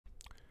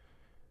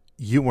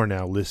You are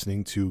now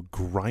listening to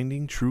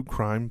Grinding True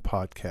Crime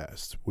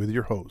Podcast with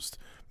your host,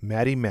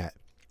 Maddie Matt,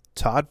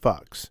 Todd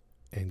Fox,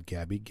 and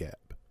Gabby Gab.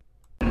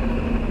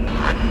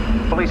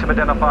 Police have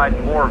identified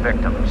more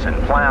victims and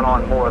plan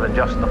on more than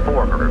just the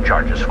 4 murder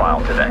charges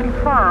filed today.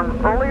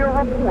 Confirm earlier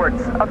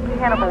reports of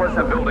cannibalism.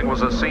 The building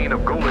was a scene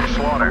of ghoulish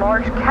slaughter. A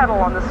large kettle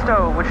on the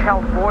stove which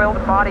held boiled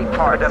body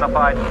parts.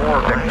 Identified more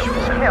victims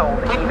and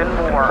Killed even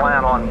more.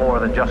 plan on more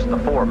than just the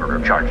 4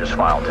 murder charges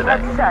filed today.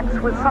 Had sex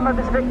with some of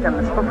his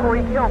victims before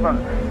he killed them,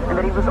 and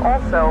that he was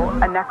also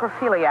a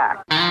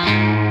necrophiliac.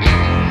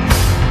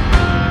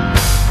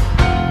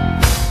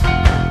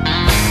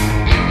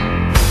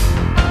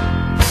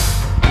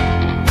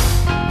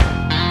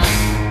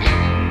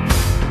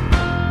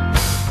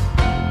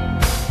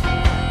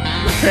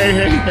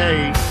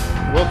 Hey.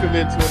 Welcome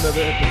into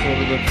another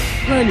episode of the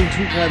Grinding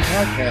True Crime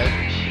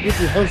Podcast with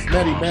your host,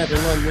 Maddie Matt,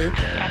 along with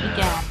Gabby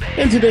Gab.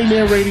 And today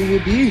narrating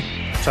will be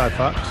Todd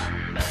Fox.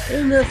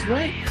 And that's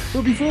right.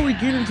 But before we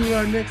get into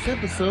our next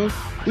episode,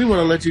 we want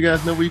to let you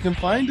guys know where you can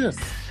find us.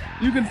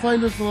 You can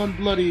find us on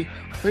bloody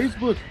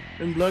Facebook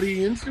and bloody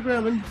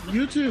Instagram and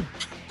YouTube.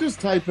 Just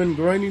type in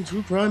Grinding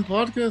True Crime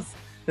Podcast,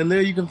 and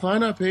there you can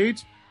find our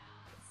page,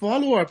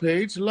 follow our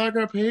page, like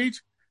our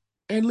page,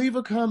 and leave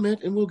a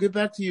comment, and we'll get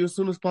back to you as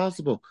soon as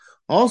possible.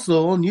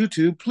 Also, on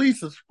YouTube, please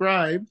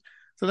subscribe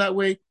so that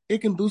way it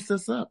can boost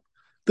us up.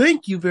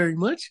 Thank you very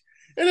much.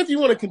 And if you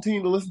want to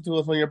continue to listen to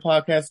us on your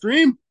podcast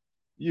stream,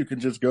 you can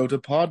just go to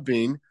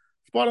Podbean,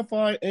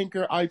 Spotify,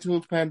 Anchor,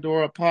 iTunes,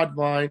 Pandora,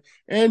 Podvine,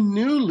 and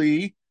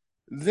newly,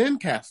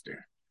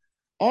 Zencastr.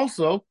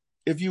 Also,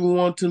 if you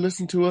want to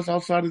listen to us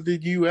outside of the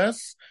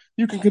U.S.,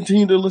 you can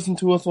continue to listen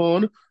to us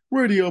on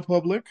Radio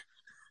Public,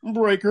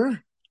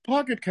 Breaker,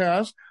 Pocket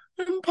Cast,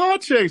 and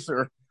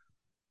Podchaser.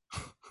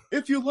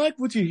 If you like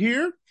what you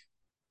hear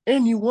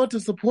and you want to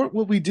support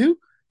what we do,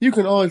 you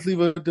can always leave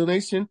a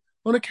donation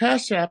on a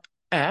Cash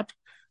app.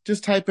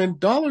 Just type in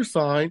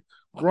 $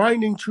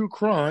 Grinding True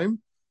Crime,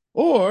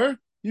 or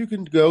you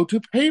can go to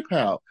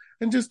PayPal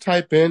and just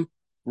type in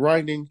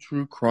Grinding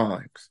True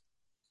Crimes.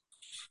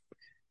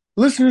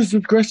 Listeners'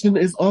 discretion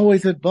is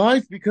always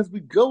advised because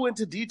we go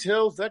into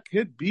details that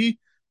could be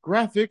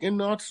graphic and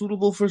not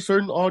suitable for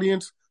certain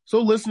audience. So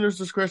listeners'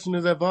 discretion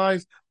is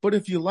advised, but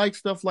if you like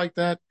stuff like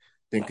that,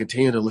 then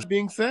continue to listen.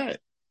 Being said,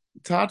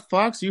 Todd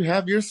Fox, you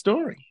have your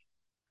story.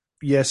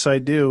 Yes, I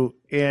do.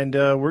 And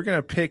we're going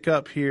to pick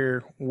up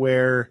here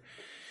where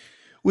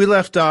we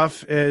left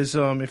off as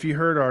if you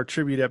heard our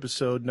tribute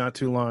episode not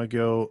too long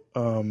ago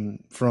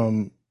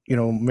from,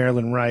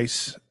 Marilyn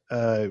Rice.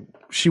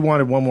 She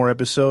wanted one more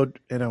episode,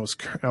 and I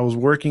was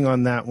working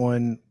on that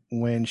one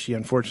when she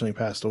unfortunately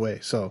passed away.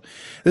 So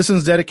this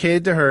one's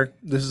dedicated to her.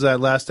 This is that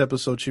last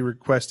episode she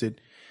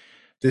requested.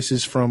 This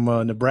is from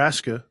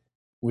Nebraska,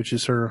 which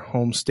is her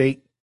home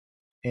state.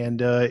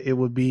 And it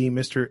would be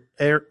Mr.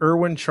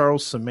 Erwin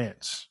Charles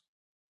Simants.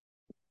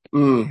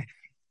 So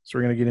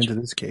we're going to get into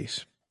this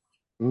case.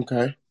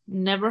 Okay.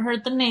 Never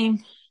heard the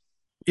name.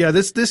 Yeah,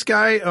 this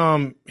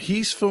guy,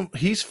 he's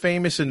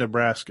famous in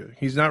Nebraska.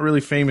 He's not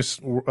really famous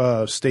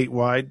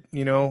statewide,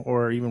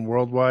 or even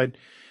worldwide.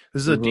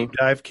 This is a deep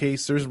dive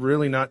case. There's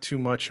really not too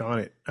much on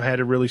it. I had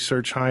to really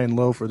search high and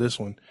low for this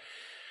one.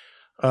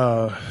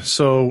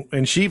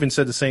 And she even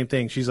said the same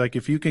thing. She's like,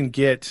 if you can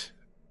get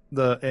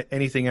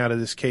anything out of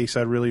this case,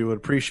 I really would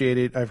appreciate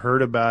it. I've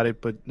heard about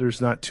it, but there's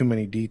not too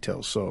many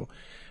details. So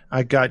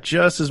I got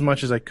just as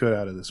much as I could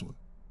out of this one.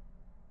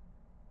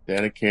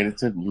 Dedicated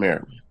to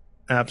Maryland.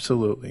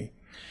 Absolutely.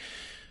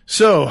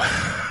 So,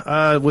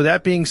 with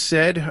that being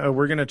said,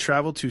 we're going to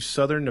travel to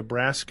southern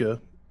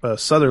Nebraska,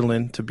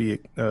 Sutherland to be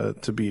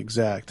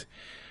exact.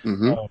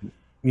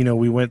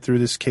 We went through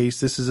this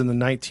case. This is in the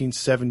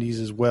 1970s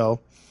as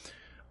well.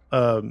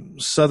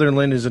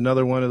 Sutherland is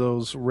another one of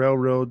those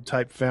railroad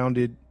type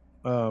founded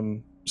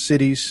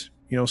cities.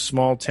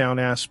 Small town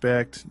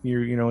aspect.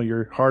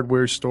 Your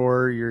hardware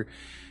store, your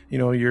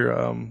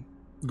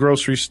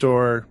grocery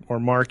store or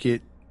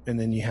market, and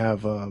then you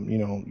have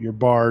your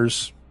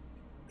bars,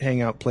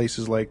 hangout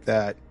places like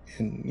that,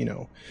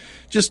 and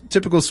just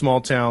typical small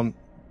town.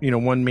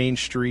 One main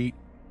street,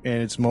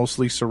 and it's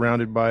mostly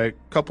surrounded by a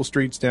couple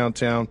streets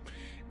downtown,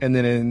 and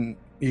then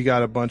you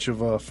got a bunch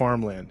of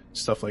farmland,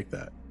 stuff like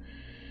that.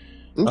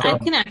 Okay. I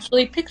can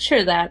actually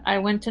picture that. I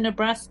went to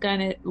Nebraska, and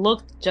it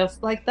looked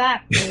just like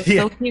that. It was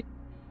so cute.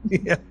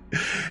 Yeah,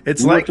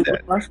 it's like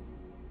that.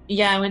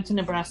 Yeah, I went to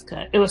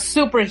Nebraska. It was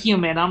super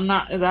humid.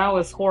 That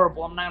was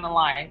horrible. I'm not gonna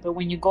lie. But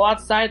when you go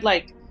outside,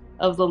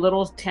 of the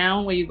little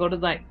town where you go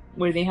to,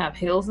 where they have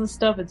hills and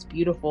stuff, it's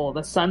beautiful.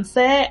 The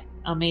sunset,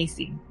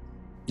 amazing.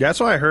 Yeah, that's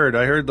what I heard.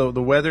 I heard the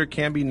weather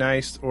can be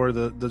nice, or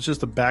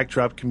just the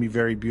backdrop can be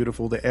very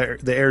beautiful. The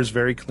air is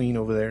very clean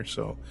over there.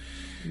 So,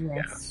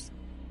 yes,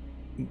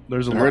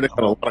 there's a lot of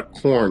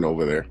corn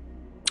over there.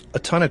 A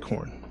ton of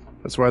corn.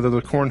 That's why they're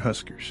the corn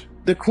huskers.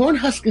 The corn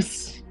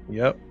huskers.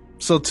 Yep.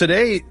 So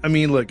today,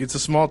 look, it's a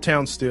small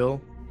town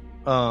still.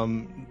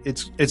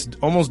 It's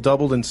almost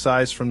doubled in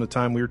size from the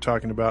time we were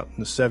talking about in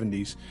the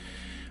 70s.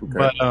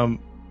 Okay. But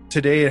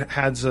today it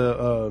has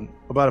about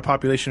a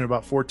population of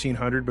about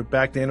 1,400, but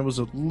back then it was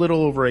a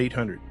little over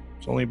 800.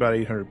 It's only about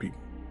 800 people.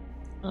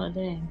 Oh,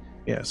 dang.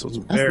 Yeah, so it's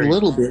That's a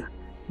little bit.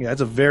 Yeah,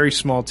 it's a very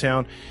small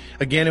town.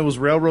 Again, it was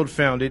railroad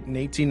founded in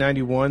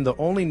 1891. The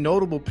only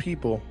notable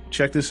people,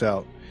 check this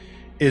out,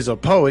 is a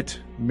poet,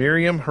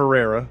 Miriam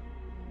Herrera.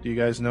 Do you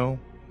guys know?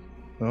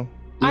 No?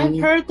 I've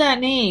heard that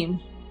name.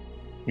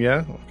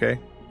 Yeah? Okay.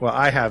 Well,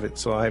 I haven't,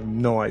 so I have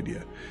no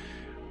idea.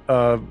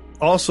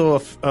 Also,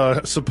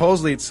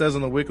 supposedly it says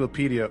on the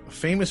Wikipedia, a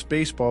famous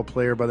baseball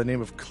player by the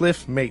name of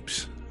Cliff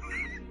Mapes.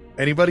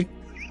 Anybody?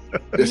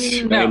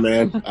 Hey,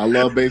 man, I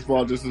love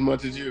baseball just as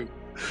much as you.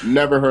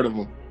 Never heard of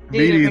him.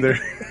 Me neither.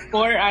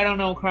 Sport, I don't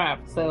know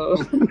crap, so.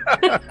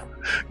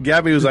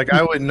 Gabby was like,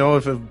 I wouldn't know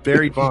if it was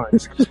Barry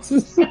Bonds.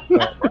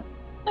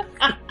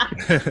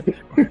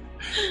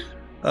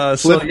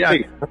 So, yeah.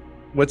 Mapes.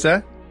 What's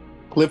that?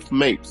 Cliff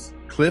Mapes.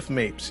 Cliff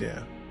Mapes,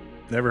 yeah.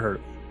 Never heard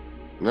of him.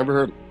 Never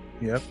heard of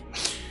him. Yep.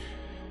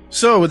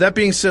 So, with that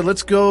being said,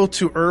 let's go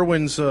to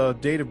Erwin's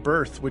date of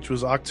birth, which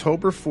was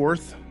October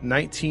 4th,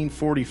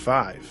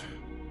 1945.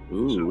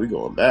 Ooh, we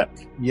going back.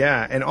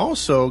 Yeah, and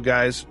also,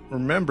 guys,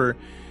 remember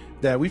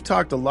that we've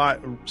talked a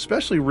lot,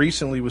 especially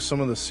recently with some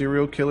of the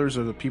serial killers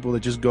or the people that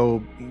just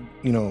go,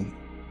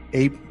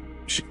 ape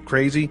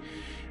crazy.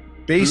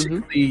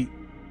 Basically,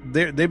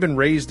 they've been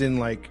raised in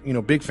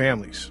big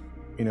families,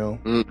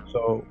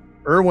 So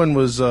Erwin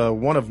was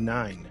one of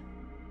 9.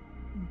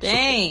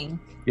 Dang. So,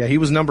 yeah, he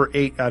was number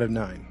 8 out of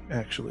 9,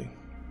 actually.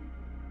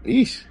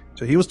 Eesh.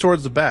 So he was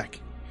towards the back.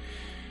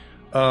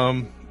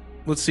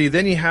 Let's see.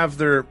 Then you have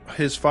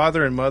his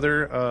father and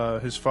mother.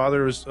 His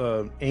father was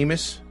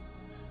Amos,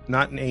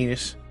 not an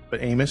anus,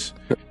 but Amos.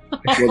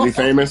 Was he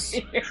famous?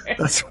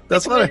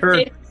 That's what I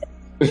heard.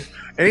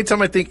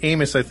 Anytime I think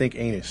Amos, I think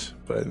anus.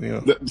 But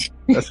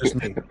that's just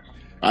me.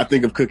 I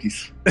think of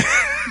cookies.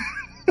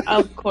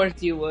 Of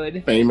course you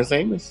would. Famous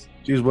Amos.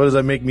 Jeez, what does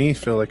that make me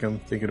feel like I'm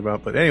thinking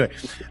about? But anyway,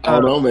 I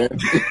don't know, man.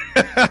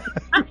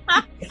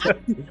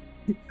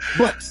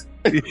 But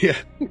yeah.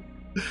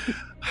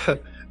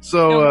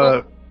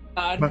 So,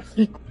 God.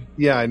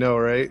 yeah, I know,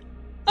 right?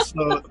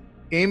 So,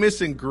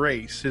 Amos and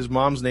Grace, his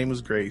mom's name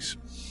was Grace.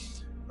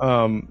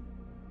 They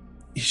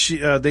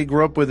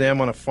grew up with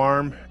them on a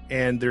farm,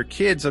 and their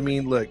kids. I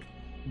mean, look,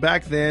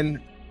 back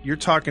then, you're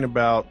talking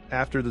about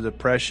after the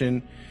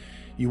Depression.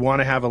 You want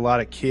to have a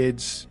lot of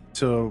kids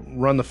to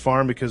run the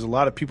farm because a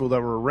lot of people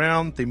that were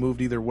around, they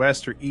moved either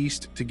west or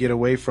east to get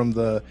away from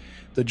the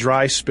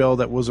dry spell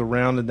that was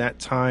around in that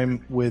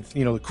time with,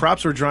 the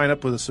crops were drying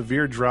up with a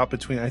severe drought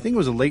between, I think it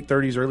was the late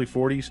 30s, early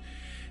 40s.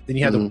 Then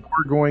you had the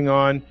war going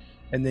on,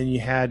 and then you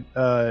had,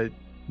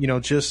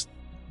 just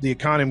the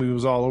economy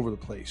was all over the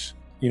place,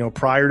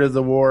 prior to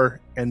the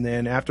war, and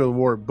then after the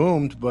war it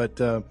boomed, but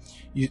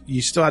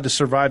you still had to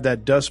survive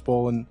that Dust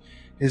Bowl, and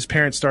his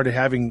parents started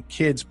having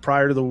kids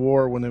prior to the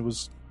war when it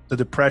was the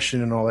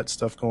Depression and all that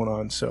stuff going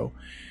on. So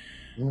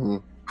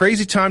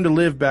crazy time to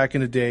live back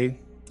in the day.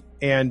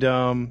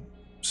 And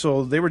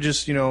so they were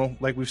just,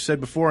 like we've said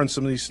before in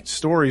some of these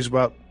stories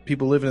about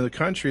people living in the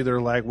country,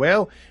 they're like,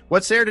 well,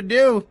 what's there to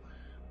do?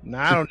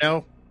 I don't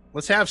know.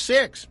 Let's have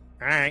 6.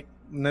 All right.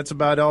 And that's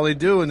about all they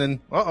do. And then,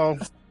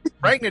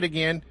 pregnant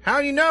again. How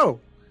do you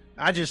know?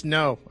 I just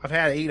know. I've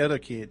had 8 other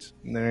kids.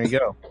 And there you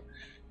go.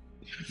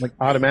 Like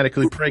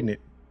automatically pregnant.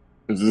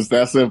 It's just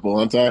that simple,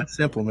 huh, Ty? That's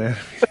simple, man.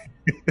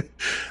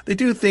 They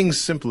do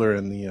things simpler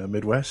in the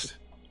Midwest.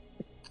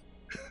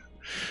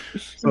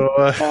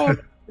 So,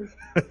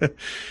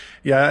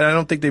 yeah, I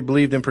don't think they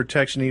believed in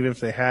protection even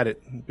if they had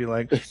it. It'd be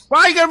like,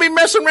 why are you going to be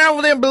messing around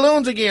with them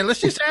balloons again?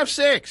 Let's just have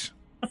 6.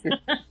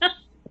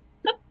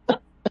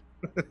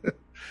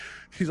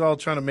 He's all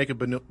trying to make a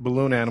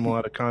balloon animal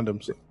out of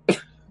condoms.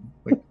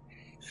 Like,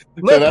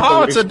 look,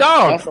 Paul, it's a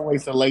dog. That's a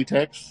waste of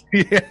latex.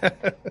 Yeah.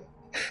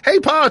 Hey,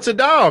 Paul, it's a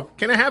dog.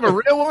 Can I have a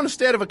real one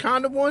instead of a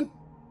condom one?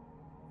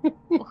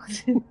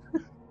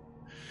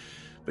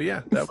 But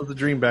yeah, that was the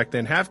dream back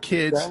then. Have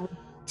kids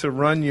to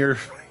run your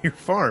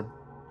farm.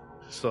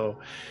 So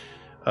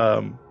yeah,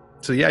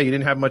 you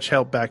didn't have much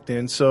help back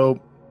then. So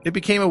it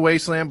became a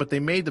wasteland, but they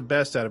made the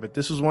best out of it.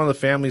 This was one of the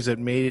families that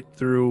made it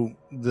through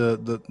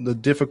the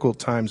difficult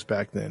times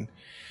back then.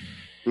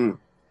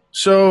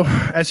 So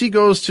as he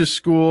goes to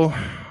school,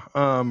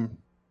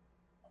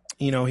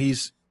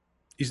 he's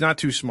not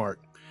too smart.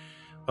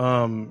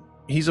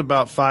 He's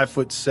about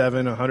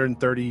 5'7",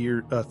 130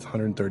 years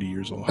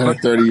old.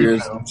 130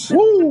 years.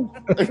 Woo!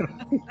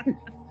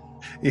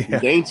 Yeah.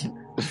 Ancient.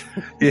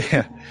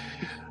 Yeah.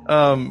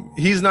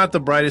 He's not the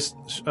brightest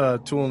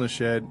tool in the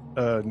shed,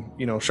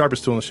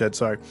 sharpest tool in the shed.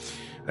 Sorry.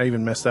 I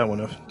even messed that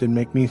one up. Didn't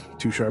make me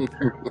too sharp.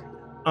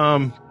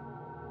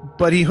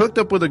 But he hooked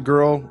up with a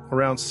girl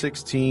around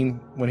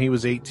 16 when he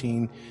was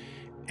 18,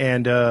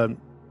 and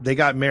they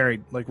got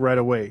married like right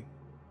away.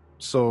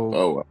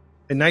 So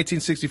in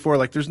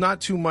 1964, there's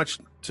not too much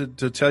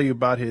to tell you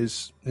about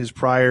his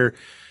prior,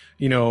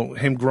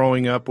 him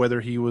growing up,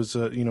 whether he was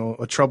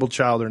a troubled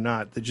child or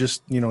not. That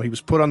just, he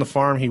was put on the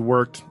farm, he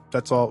worked.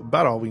 That's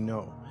about all we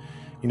know.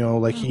 You know,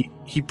 like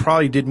he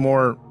probably did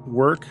more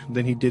work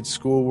than he did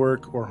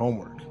schoolwork or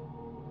homework.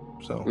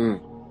 So,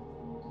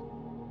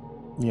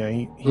 yeah,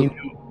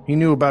 he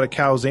knew about a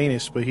cow's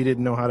anus, but he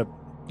didn't know how to,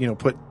 you know,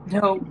 put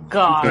Oh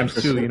God.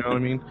 times two. You know what I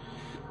mean?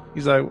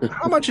 He's like,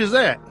 how much is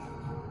that?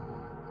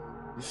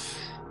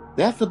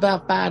 That's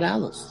about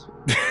 $5.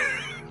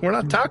 We're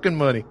not talking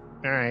money.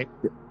 All right.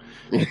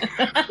 It's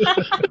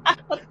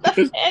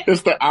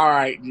the all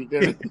right. You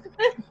did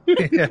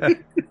it. Yeah.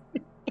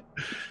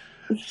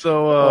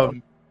 So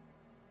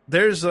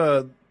there's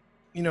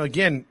you know,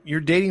 again, you're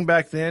dating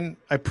back then.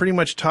 I pretty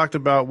much talked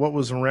about what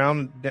was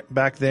around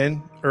back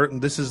then.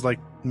 This is like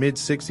mid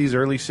 60s,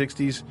 early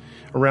 60s,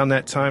 around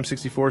that time,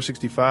 64,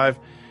 65.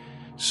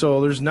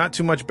 So there's not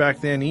too much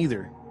back then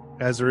either,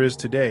 as there is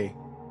today.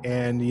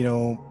 And, you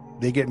know,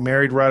 they get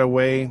married right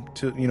away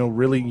to, you know,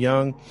 really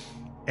young,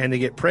 and they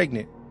get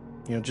pregnant,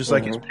 you know, just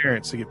like his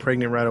parents, they get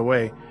pregnant right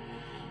away.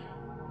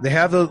 They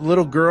have the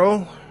little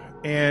girl,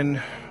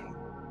 and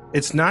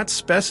it's not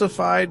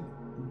specified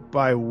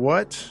by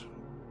what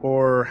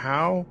or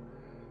how,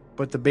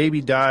 but the baby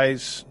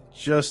dies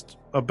just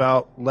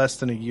about less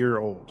than a year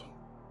old.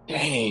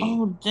 Dang.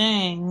 Oh,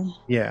 dang.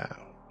 Yeah.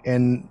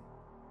 And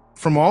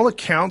from all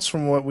accounts,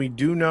 from what we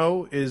do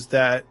know, is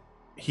that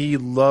he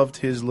loved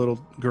his little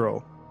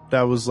girl.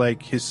 That was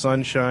like his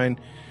sunshine.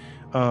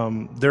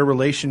 Their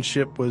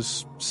relationship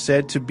was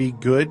said to be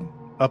good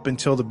up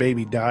until the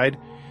baby died,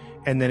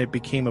 and then it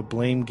became a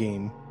blame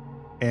game.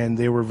 And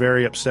they were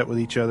very upset with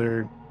each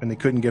other, and they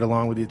couldn't get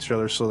along with each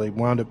other, so they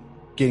wound up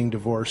getting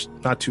divorced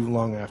not too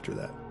long after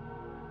that.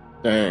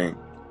 Dang.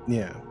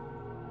 Yeah.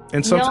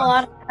 And You know, sometimes, a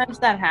lot of times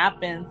that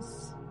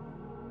happens.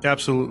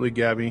 absolutely,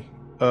 Gabby.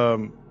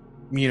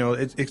 You know,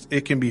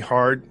 it can be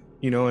hard,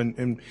 you know,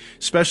 and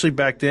especially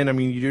back then. I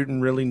mean, you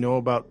didn't really know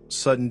about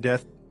sudden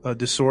death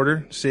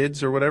disorder,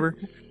 SIDS or whatever.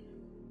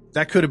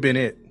 That could have been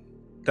it.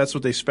 That's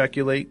what they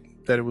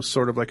speculate, that it was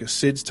sort of like a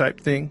SIDS type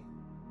thing.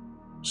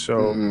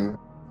 So,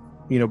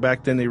 you know,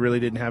 back then they really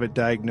didn't have it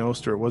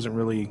diagnosed, or it wasn't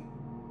really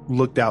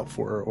looked out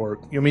for. Or,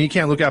 I mean, you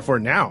can't look out for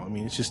it now. I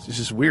mean, it's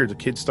just weird. The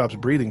kid stops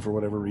breathing for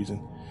whatever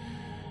reason.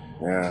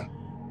 Yeah.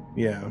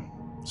 Yeah.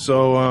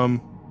 So,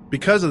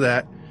 because of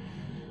that,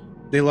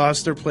 they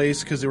lost their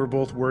place because they were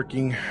both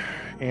working,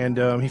 and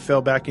he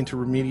fell back into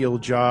remedial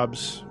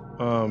jobs.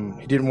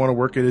 He didn't want to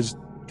work at his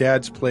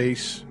dad's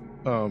place,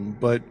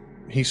 but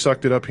he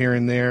sucked it up here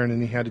and there, and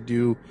then he had to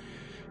do,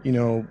 you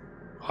know,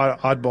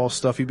 oddball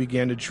stuff. He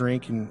began to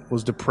drink and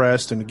was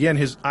depressed. And again,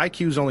 his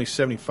IQ is only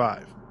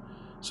 75.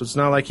 So it's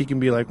not like he can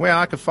be like, well,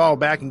 I could fall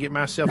back and get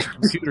myself a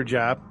computer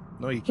job.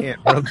 No, you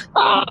can't, brother.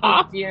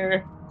 Oh,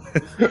 dear.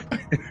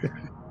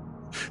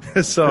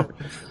 So,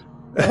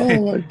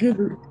 Oh my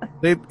goodness.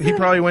 he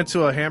probably went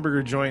to a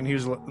hamburger joint,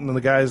 and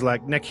the guy's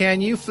like, now, can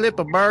you flip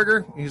a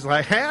burger? He's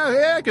like, hell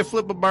yeah, I can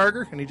flip a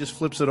burger. And he just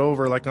flips it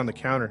over like on the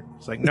counter.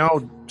 It's like,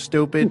 no,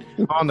 stupid,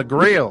 on the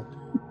grill.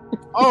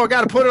 Oh, I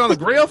got to put it on the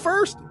grill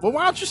first? Well,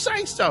 why don't you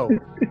say so?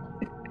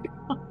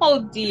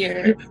 Oh,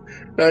 dear.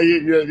 Now,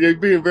 you're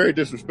being very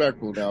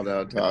disrespectful now,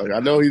 Tyler. I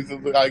know he's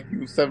like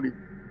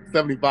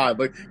 75,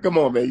 but come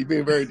on, man, you're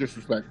being very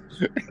disrespectful.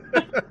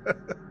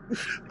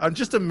 I'm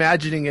just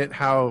imagining it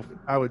how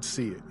I would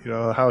see it, you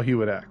know, how he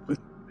would act.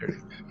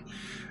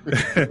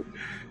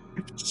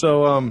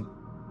 So,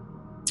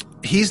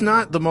 he's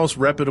not the most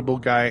reputable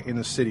guy in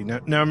the city.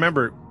 Now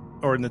remember,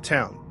 or in the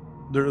town,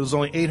 there was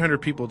only 800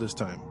 people this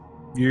time.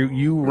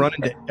 You run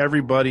into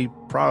everybody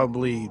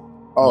probably.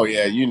 Oh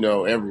yeah, you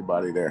know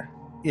everybody there.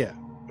 Yeah,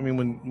 I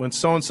mean, when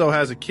so and so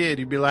has a kid,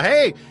 you'd be like,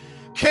 "Hey,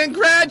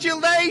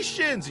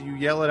 congratulations!" You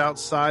yell it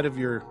outside of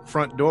your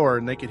front door,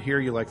 and they could hear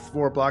you like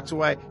 4 blocks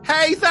away.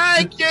 Hey,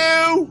 thank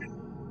you.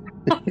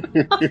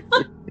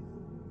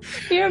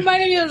 You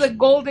reminded me of the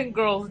Golden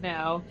Girls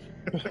now.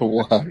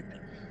 What?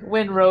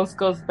 When Rose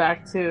goes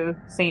back to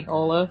St.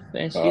 Olaf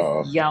and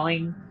she's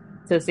yelling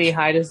to say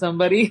hi to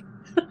somebody.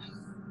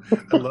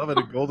 I love it,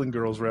 a Golden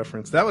Girls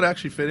reference. That would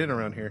actually fit in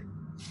around here.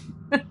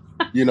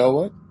 You know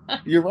what?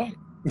 You're right.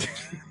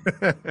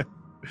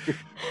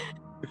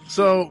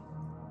 So,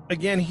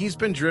 again, he's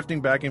been drifting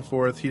back and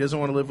forth. He doesn't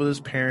want to live with his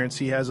parents.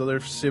 He has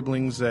other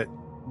siblings that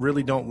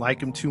really don't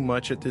like him too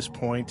much at this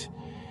point.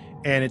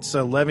 And it's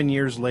 11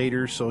 years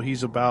later, so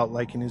he's about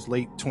like in his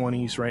late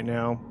 20s right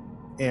now.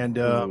 And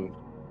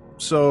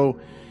so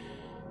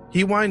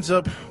he winds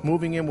up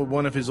moving in with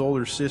one of his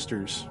older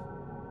sisters.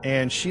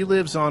 And she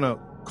lives on a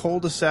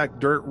cul-de-sac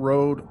dirt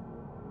road,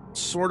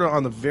 sort of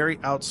on the very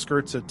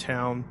outskirts of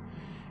town.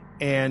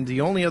 And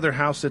the only other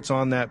house that's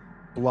on that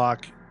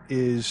block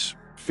is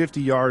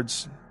 50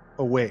 yards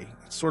away.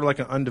 It's sort of like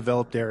an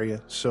undeveloped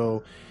area.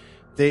 So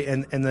they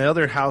and the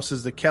other house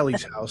is the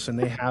Kelly's house, and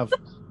they have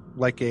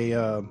like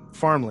a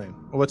farmland.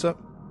 Oh, what's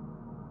up?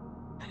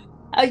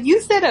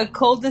 You said a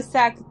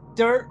cul-de-sac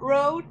dirt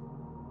road?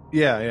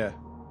 Yeah.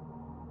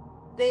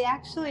 They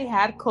actually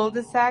had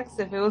cul-de-sacs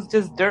if it was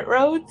just dirt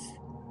roads?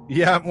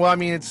 Yeah, well, I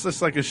mean, it's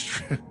just like a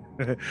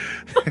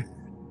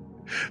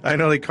I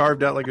know they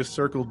carved out like a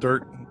circle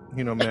dirt,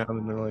 you know, mound,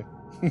 and they're like,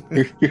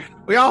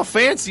 we all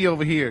fancy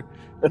over here.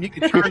 You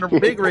can turn a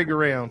big rig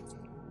around.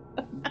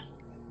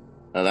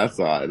 Now, that's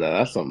all right. Now,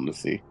 that's something to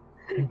see.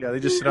 Yeah, they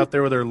just sit out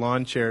there with their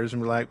lawn chairs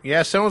and be like,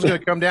 "Yeah, someone's going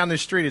to come down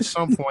this street at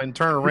some point and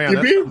turn around."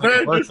 You're That's being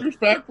very like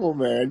disrespectful,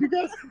 man. You're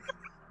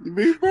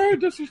being very they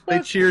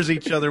disrespectful. cheers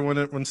each other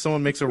when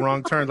someone makes a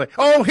wrong turn. Like,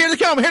 "Oh, here they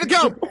come! Here they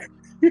come!"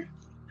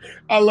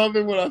 I love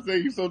it when I say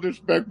you're so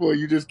disrespectful.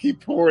 You just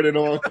keep pouring it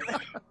on.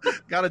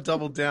 Got to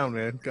double down,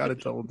 man. Got to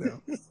double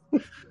down.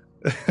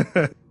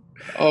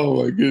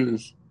 Oh my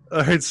goodness!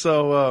 All right,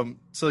 so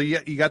yeah,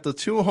 you got the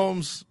two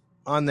homes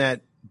on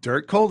that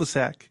dirt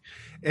cul-de-sac,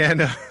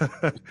 and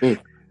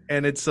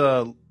and it's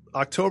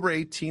October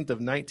 18th of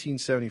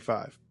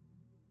 1975.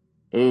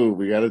 Ooh,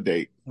 we got a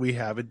date. We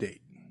have a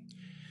date.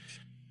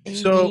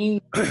 So,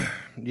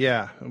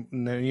 yeah,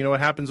 you know what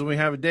happens when we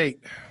have a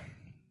date?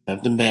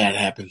 Something bad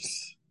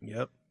happens.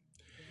 Yep.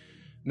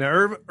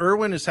 Now,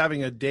 Erwin is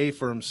having a day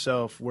for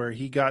himself where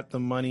he got the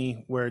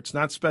money where it's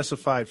not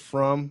specified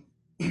from,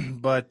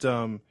 but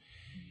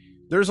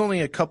there's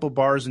only a couple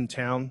bars in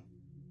town,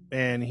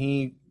 and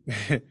he,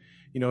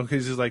 you know,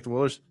 because he's like,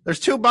 well, there's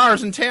two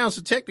bars in town,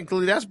 so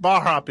technically that's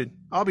bar hopping.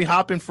 I'll be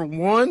hopping from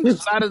one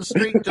side of the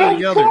street to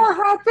the other. Bar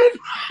hopping.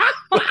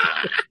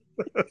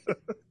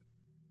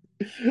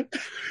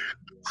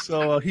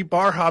 So he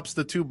bar hops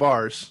the two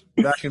bars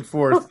back and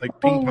forth like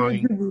ping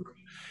ponging.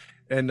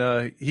 And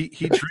he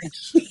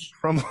drinks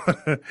from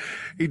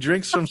he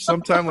drinks from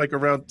sometime like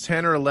around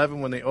 10 or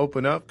 11 when they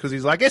open up because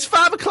he's like, it's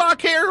 5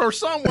 o'clock here or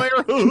somewhere.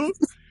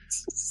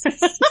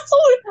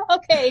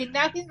 Okay,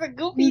 now he's a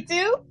goofy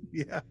too.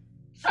 Yeah,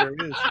 sure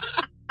is.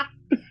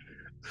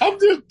 I'm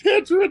just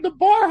picturing the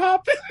bar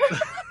hopping.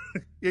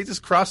 He's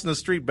just crossing the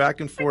street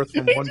back and forth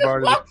from one bar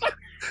to the other.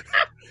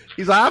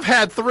 He's like, I've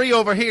had 3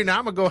 over here. Now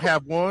I'm gonna go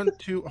have 1,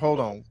 2. Hold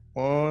on,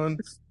 1,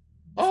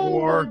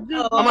 4. I'm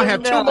gonna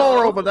have 2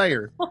 more over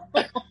there.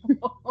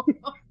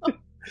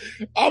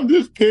 I'm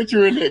just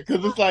picturing it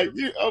because it's like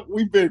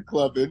we've been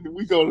clubbing.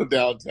 We go to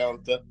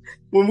downtown stuff.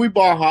 When we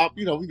bar hop,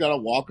 you know, we gotta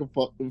walk a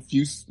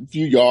few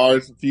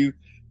yards, a few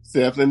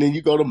steps, and then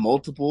you go to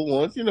multiple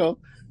ones. You know,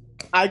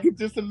 I could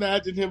just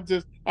imagine him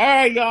just, all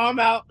right, y'all, I'm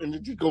out, and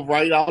then just go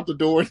right out the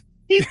door.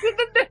 He's in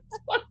the next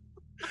one.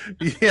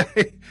 Yeah,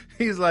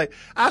 he's like,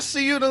 I'll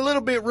see you in a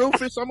little bit,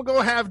 Rufus. I'm gonna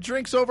go have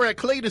drinks over at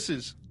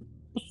Cletus's.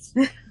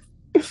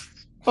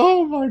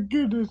 Oh my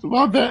goodness,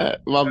 my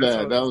bad.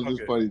 That was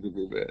just okay. funny to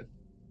me, man.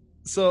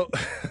 So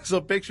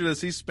picture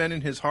this. He's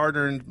spending his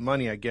hard-earned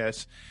money, I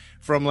guess,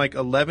 from like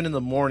 11 in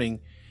the morning,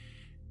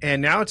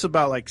 and now it's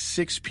about like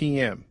 6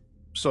 p.m.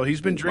 So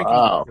he's been drinking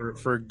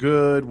for a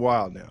good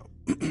while now.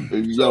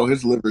 Yo,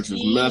 his liver's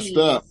just messed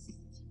up.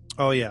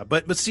 Oh yeah,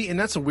 but see, and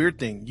that's a weird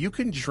thing. You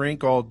can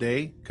drink all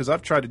day because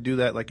I've tried to do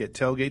that, like at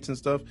tailgates and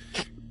stuff,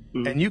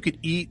 and you could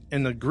eat,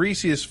 and the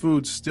greasiest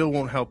foods still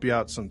won't help you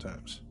out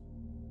sometimes.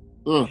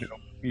 You know,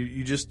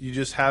 you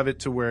just have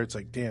it to where it's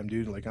like, damn,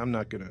 dude, like I'm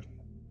not gonna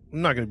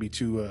be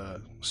too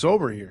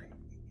sober here.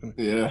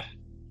 Yeah.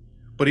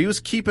 But he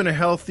was keeping a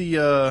healthy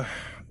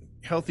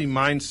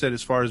mindset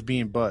as far as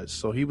being buzzed.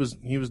 So he was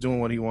doing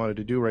what he wanted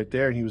to do right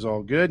there, and he was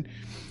all good.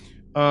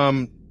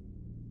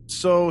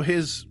 So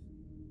his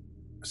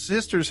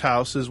sister's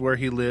house is where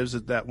he lives,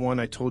 at that one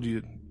I told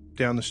you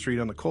down the street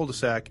on the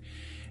cul-de-sac.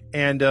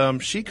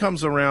 And she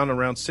comes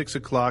around 6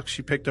 o'clock.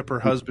 She picked up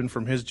her husband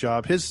from his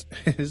job. His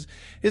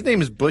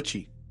name is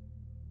Butchie.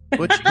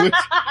 Butchie.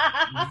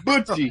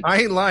 Butchie.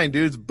 I ain't lying,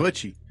 dude. It's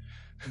Butchie.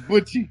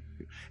 Butchie.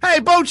 Hey,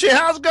 Butchie,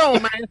 how's it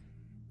going, man?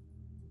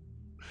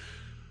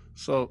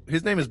 So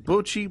his name is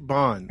Butchie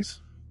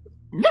Bonds.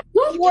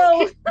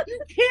 Whoa! You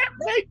can't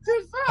make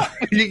this up.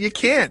 You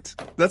can't.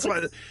 That's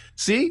why.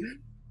 See,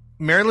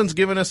 Marilyn's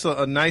giving us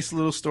a nice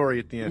little story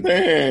at the end.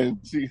 Man,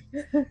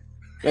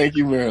 thank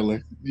you,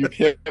 Marilyn. You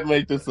can't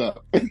make this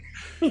up.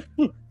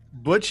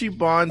 Butchie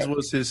Bonds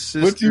was his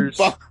sister's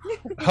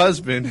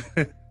husband.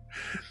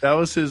 That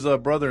was his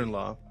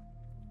brother-in-law.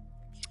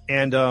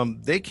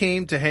 And they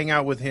came to hang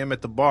out with him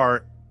at the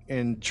bar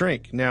and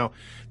drink. Now,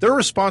 they're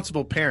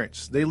responsible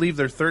parents. They leave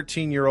their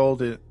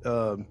 13-year-old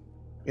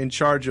in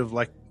charge of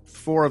like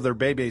 4 of their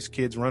baby's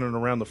kids running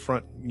around the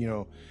front,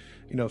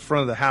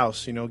 front of the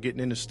house, getting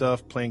into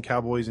stuff, playing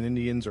cowboys and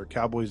Indians or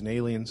cowboys and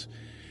aliens.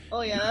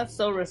 Oh yeah, that's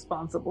so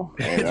responsible.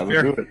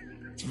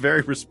 It's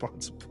very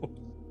responsible.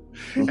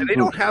 And they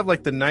don't have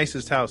like the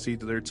nicest house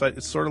either.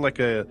 It's sort of like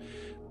a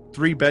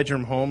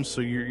 3-bedroom home,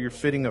 so you're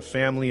fitting a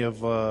family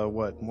of a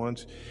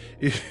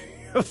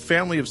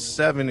family of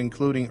 7,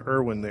 including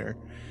Erwin there.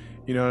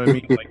 You know what I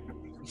mean?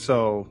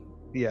 So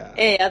yeah.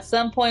 Hey, at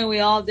some point we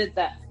all did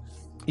that.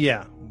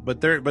 Yeah,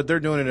 but they're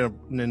doing it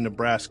in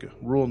Nebraska,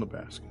 rural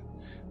Nebraska.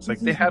 It's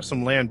like they have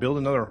some land, build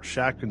another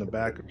shack in the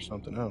back or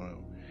something. I don't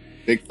know.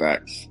 Big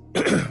facts.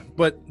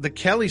 But the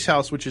Kelly's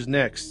house, which is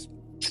next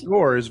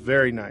door, is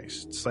very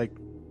nice. It's like,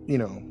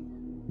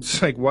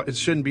 it's like what it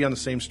shouldn't be on the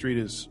same street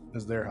as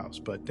their house.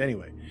 But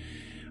anyway,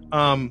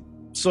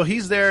 so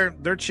he's there.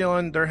 They're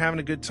chilling. They're having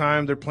a good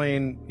time. They're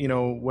playing,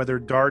 whether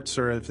darts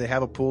or if they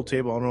have a pool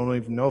table. I don't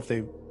even know if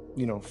they,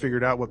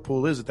 figured out what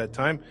pool is at that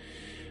time.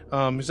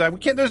 He's like, we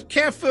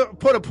can't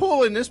put a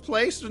pool in this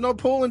place. There's no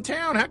pool in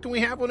town. How can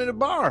we have one in a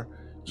bar?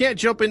 You can't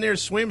jump in there,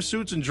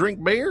 swimsuits, and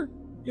drink beer.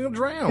 You'll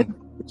drown.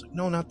 It's like,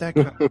 no, not that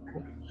kind.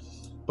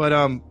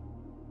 But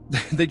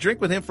they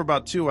drink with him for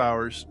about 2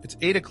 hours. It's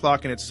 8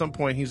 o'clock, and at some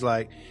point he's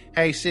like,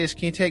 "Hey sis,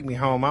 can you take me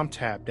home? I'm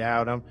tapped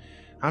out. I'm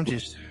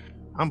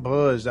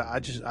buzzed.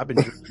 I've been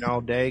drinking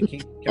all day.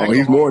 Can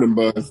He's more than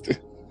buzzed.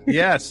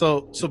 Yeah.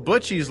 So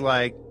Butchie's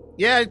like,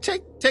 yeah,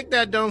 take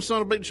that dumb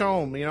son of a bitch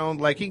home.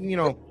 Like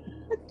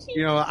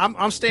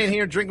I'm staying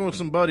here drinking with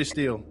some buddies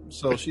still.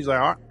 So she's like,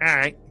 all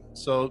right.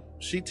 So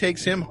she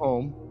takes him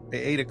home at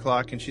 8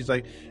 o'clock, and she's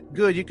like,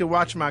 good, you can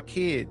watch my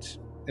kids.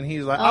 And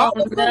he's like, oh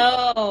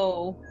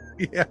no.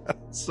 Yeah.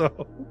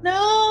 So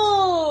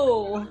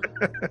no.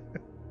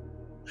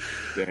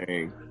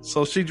 Dang.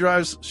 So she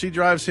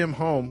drives him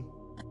home.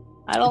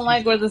 I don't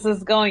like where this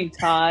is going,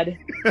 Todd.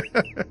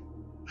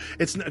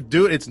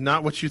 It's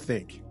not what you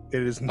think.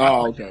 It is not.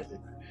 Oh, okay.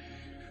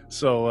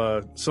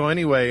 So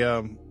anyway,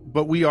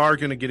 but we are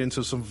going to get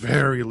into some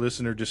very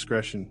listener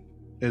discretion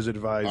is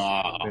advised.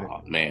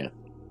 Oh, man.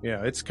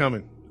 Yeah, it's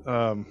coming.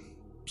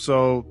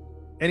 So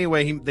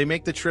anyway, they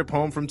make the trip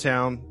home from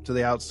town to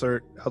the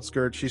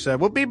outskirts. She said,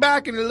 we'll be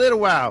back in a little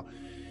while.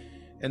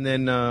 And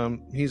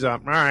then he's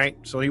up. All right.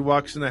 So he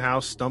walks in the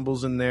house,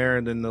 stumbles in there,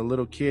 and then the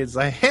little kid's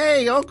like,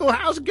 hey, Uncle,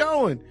 how's it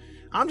going?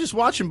 I'm just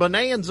watching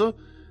Bonanza.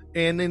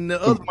 And then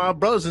my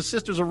brothers and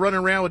sisters are running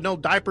around with no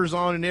diapers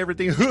on and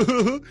everything.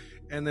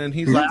 And then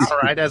he's like, all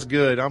right, that's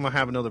good. I'm going to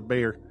have another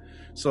beer.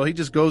 So he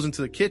just goes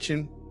into the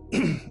kitchen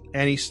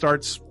and he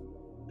starts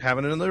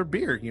having another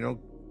beer,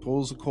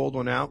 pulls a cold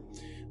one out.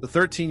 The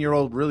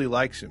 13-year-old really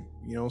likes him,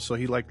 so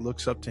he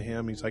looks up to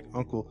him. He's like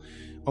Uncle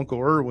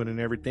Erwin and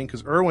everything,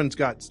 because Erwin's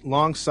got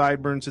long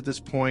sideburns at this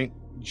point,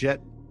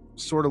 jet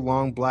sort of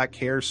long black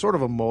hair, sort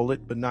of a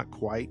mullet, but not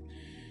quite.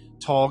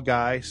 Tall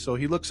guy, so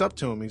he looks up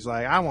to him. He's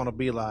like, I want to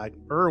be like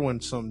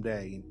Erwin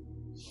someday.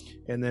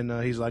 And then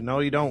he's like, no,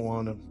 you don't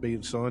want to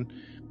be, son.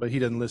 But he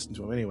doesn't listen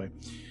to him anyway.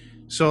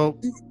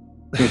 So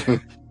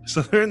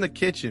so they're in the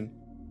kitchen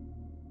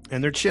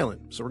and they're chilling.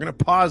 So we're going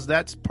to pause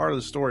that part of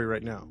the story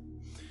right now.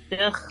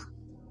 Ugh.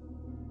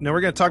 Now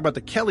we're going to talk about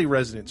the Kelly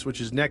residence,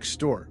 which is next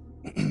door.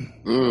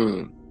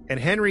 And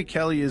Henry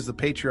Kelly is the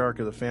patriarch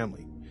of the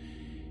family.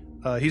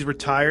 He's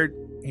retired.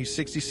 He's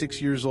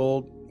 66 years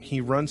old. He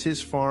runs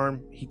his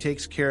farm. He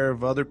takes care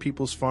of other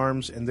people's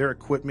farms and their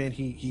equipment.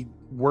 He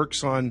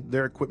works on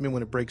their equipment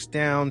when it breaks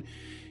down.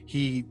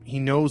 He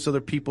knows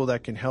other people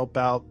that can help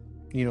out.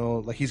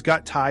 Like he's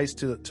got ties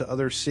to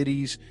other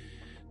cities.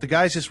 The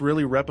guy's just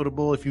really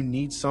reputable. If you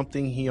need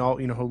something, he'll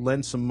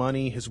lend some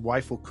money. His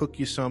wife will cook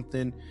you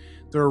something.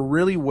 They're a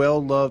really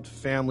well-loved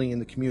family in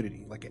the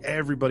community. Like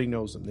everybody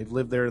knows them. They've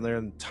lived there their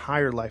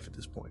entire life at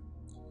this point.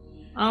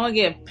 I'm going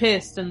to get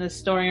pissed in this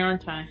story,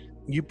 aren't I?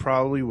 You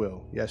probably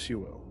will. Yes, you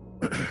will.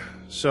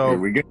 So here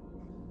we go.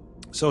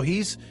 So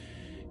he's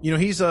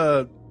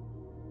a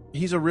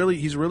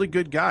really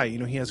good guy.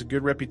 He has a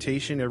good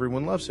reputation.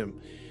 Everyone loves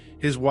him.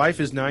 His wife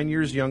is 9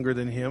 years younger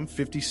than him,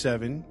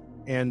 57,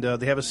 and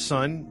they have a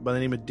son by the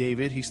name of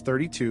David. He's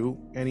 32,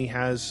 and he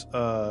has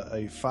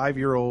a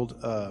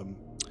 5-year-old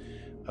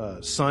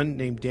son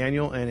named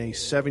Daniel and a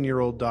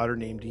 7-year-old daughter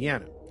named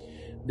Deanna.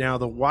 Now,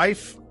 the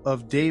wife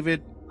of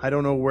David, I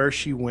don't know where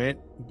she went,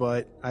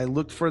 but I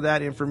looked for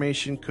that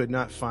information, could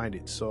not find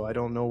it. So I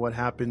don't know what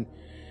happened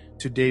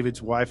to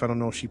David's wife. I don't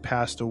know if she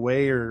passed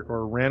away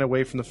or ran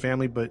away from the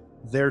family, but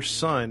their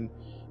son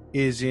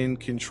is in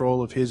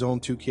control of his own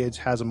 2 kids,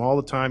 has them all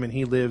the time, and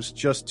he lives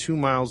just 2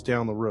 miles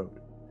down the road.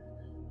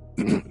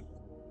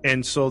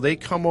 And so they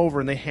come over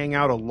and they hang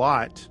out a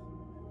lot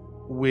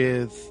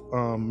with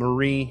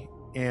Marie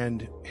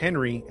and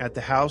Henry at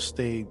the house.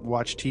 They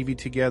watch TV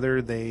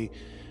together. They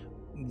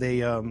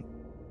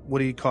what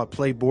do you call it?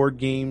 Play board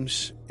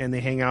games, and they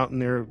hang out,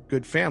 and they're a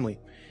good family.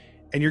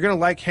 And you're going to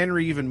like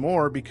Henry even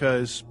more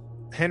because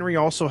Henry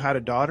also had a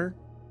daughter,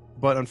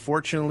 but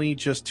unfortunately,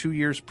 just 2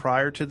 years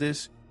prior to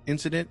this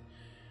incident,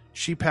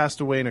 she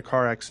passed away in a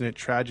car accident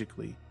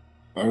tragically.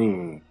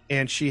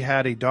 And she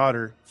had a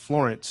daughter,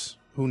 Florence,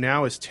 who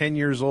now is 10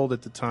 years old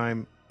at the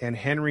time, and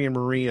Henry and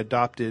Marie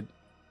adopted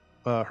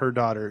her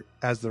daughter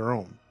as their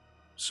own.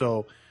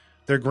 So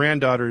their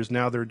granddaughter is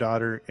now their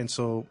daughter, and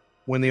so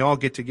when they all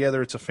get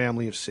together, it's a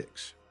family of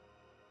 6.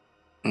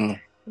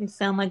 They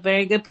sound like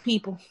very good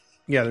people.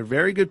 Yeah, they're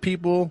very good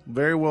people,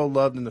 very well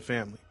loved in the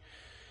family.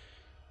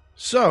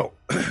 So,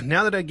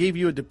 now that I gave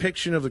you a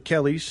depiction of the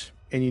Kellys,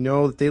 and you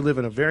know that they live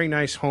in a very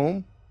nice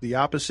home, the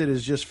opposite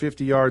is just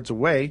 50 yards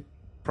away.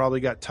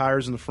 Probably got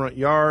tires in the front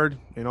yard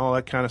and all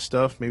that kind of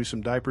stuff, maybe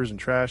some diapers and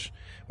trash,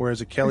 whereas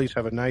the Kellys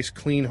have a nice,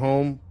 clean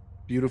home,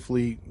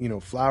 beautifully,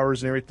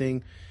 flowers and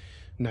everything,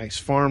 nice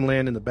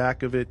farmland in the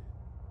back of it.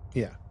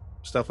 Yeah.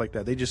 Stuff like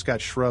that. They just got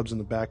shrubs in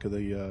the back of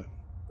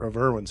of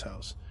Erwin's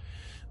house.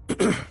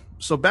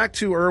 So back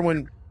to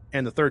Erwin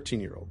and the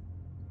 13-year-old,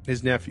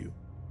 his nephew.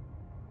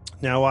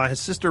 Now, his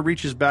sister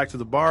reaches back to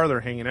the bar.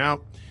 They're hanging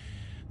out.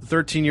 The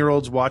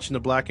 13-year-old's watching the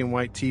black and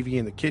white TV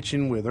in the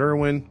kitchen with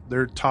Erwin.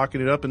 They're talking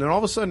it up. And then all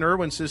of a sudden,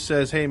 Erwin just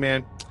says, hey,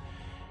 man,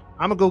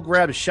 I'm going to go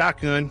grab a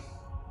shotgun.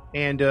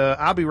 and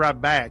I'll be right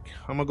back.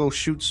 I'm gonna go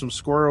shoot some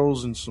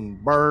squirrels and some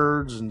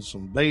birds and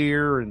some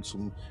bear and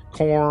some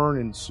corn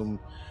and some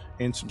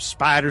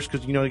spiders,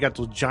 because you know you got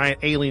those giant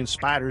alien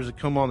spiders that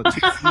come on the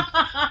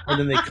TV and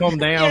then they come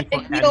down Yeah,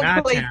 at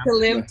no place nighttime. to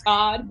live,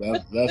 Todd.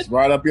 That's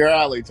right up your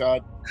alley,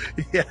 Todd.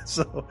 Yeah,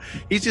 so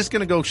he's just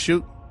gonna go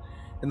shoot,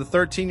 and the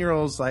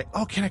 13-year-old's like,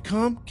 "Oh, can I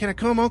come? Can I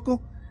come,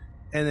 Uncle?"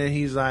 And then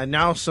he's like,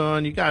 "No,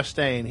 son, you gotta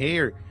stay in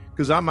here,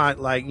 because I might,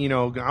 like, you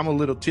know, I'm a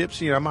little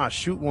tipsy and I might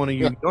shoot one of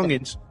you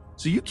youngins.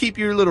 So you keep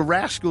your little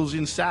rascals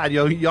inside,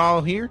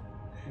 y'all here."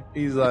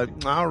 He's like,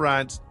 all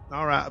right,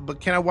 but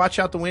can I watch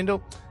out the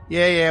window?"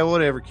 Yeah,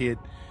 whatever, kid.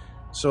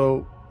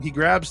 So he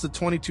grabs the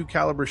 22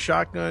 caliber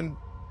shotgun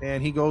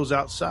and he goes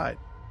outside.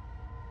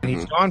 And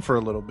he's gone for a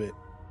little bit.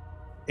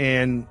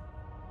 And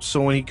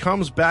so when he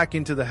comes back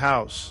into the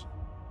house,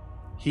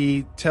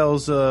 he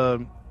tells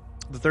the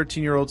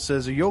 13-year-old,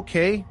 says, "Are you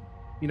okay?"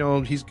 You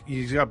know, he's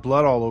got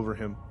blood all over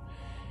him.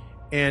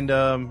 And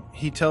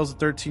he tells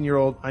the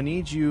 13-year-old, "I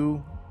need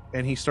you,"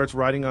 and he starts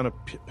writing on a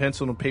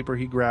pencil and paper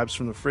he grabs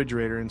from the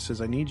refrigerator and says,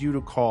 "I need you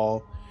to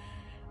call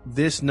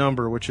this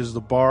number, which is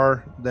the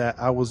bar that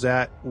I was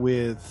at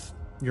with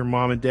your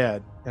mom and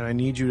dad, and I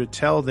need you to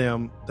tell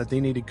them that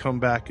they need to come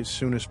back as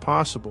soon as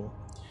possible."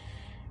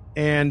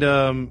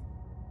 And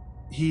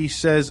he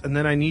says, "And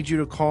then I need you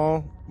to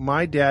call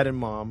my dad and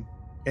mom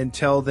and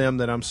tell them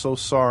that I'm so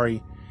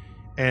sorry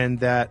and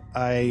that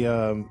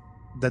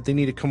that they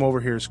need to come over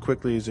here as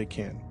quickly as they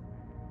can."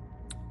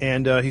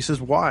 And he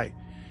says, "Why?"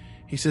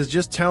 He says,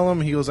 "Just tell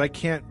them." He goes, I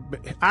can't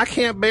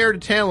bear to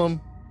tell them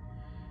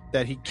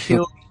that he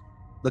killed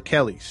the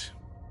Kellys."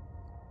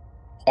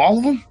 All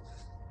of them?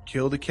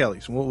 Killed the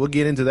Kellys. We'll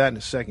get into that in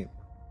a second.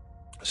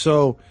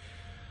 So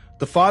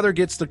the father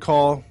gets the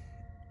call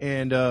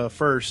and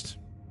first,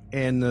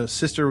 and the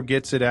sister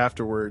gets it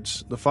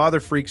afterwards. The father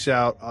freaks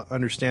out,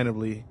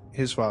 understandably,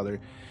 his father.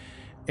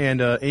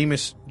 And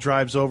Amos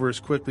drives over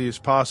as quickly as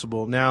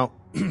possible. Now,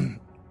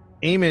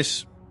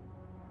 Amos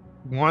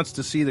wants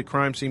to see the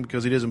crime scene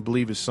because he doesn't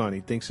believe his son. He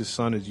thinks his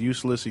son is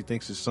useless. He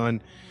thinks his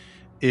son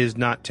is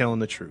not telling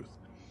the truth.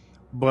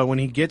 But when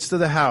he gets to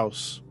the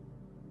house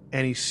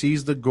and he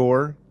sees the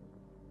gore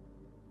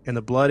and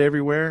the blood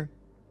everywhere,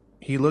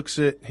 he looks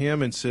at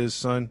him and says,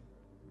 "Son,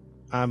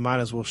 I might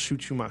as well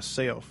shoot you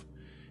myself."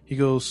 He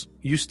goes,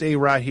 "You stay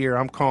right here.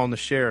 I'm calling the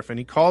sheriff." And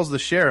he calls the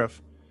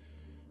sheriff,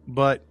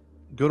 but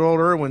good old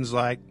Erwin's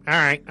like, "All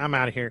right, I'm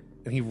out of here."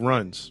 And he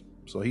runs.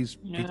 So he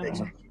takes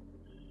it.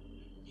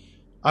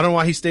 I don't know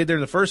why he stayed there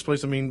in the first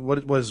place. I mean,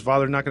 what was his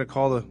father not going to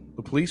call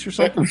the police or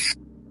something?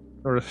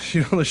 Or,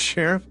 the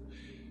sheriff?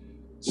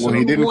 Well,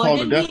 he didn't call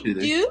the What deputy.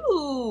 did he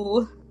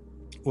do?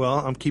 Well,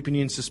 I'm keeping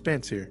you in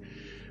suspense here.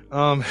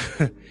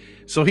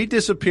 So he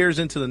disappears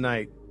into the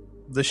night.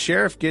 The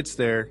sheriff gets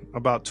there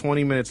about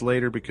 20 minutes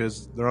later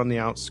because they're on the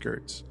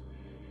outskirts.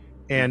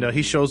 And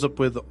he shows up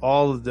with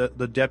all of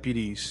the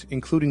deputies,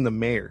 including the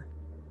mayor.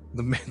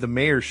 The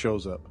mayor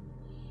shows up.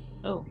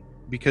 Oh.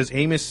 Because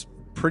Amos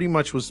pretty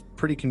much was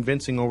pretty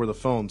convincing over the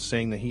phone,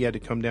 saying that he had to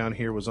come down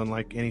here was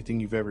unlike anything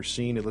you've ever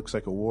seen. It looks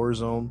like a war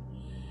zone.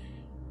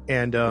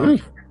 And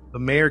the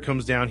mayor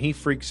comes down. He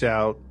freaks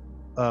out.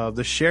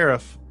 The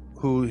sheriff,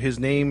 who his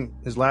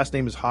last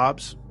name is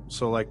Hobbs,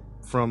 so like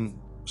from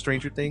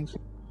Stranger Things.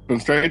 From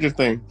Stranger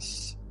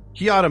Things.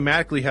 He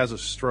automatically has a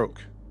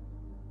stroke.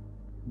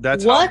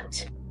 That's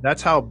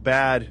how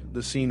bad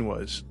the scene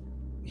was.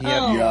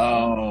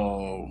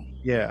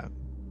 Yeah.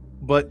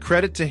 But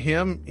credit to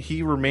him,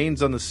 he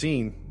remains on the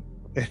scene.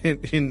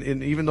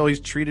 And even though he's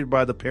treated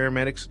by the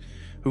paramedics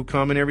who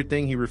come and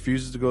everything, he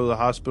refuses to go to the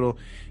hospital.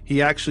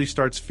 He actually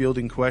starts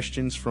fielding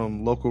questions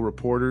from local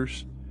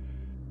reporters.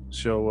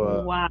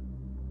 So wow.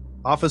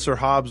 Officer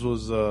Hobbs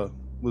was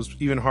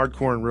even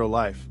hardcore in real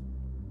life.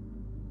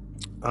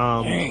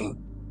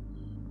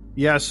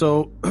 Yeah,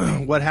 so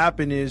what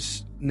happened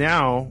is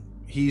now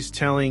he's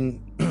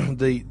telling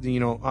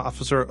the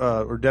officer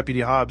or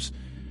Deputy Hobbs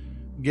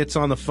gets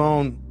on the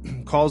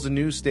phone, calls the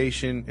news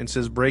station, and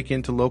says break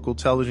into local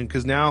television,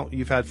 because now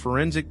you've had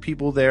forensic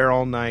people there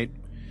all night.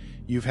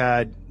 You've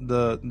had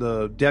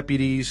the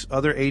deputies,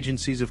 other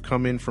agencies have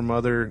come in from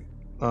other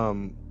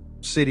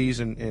cities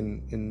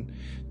and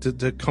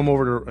to come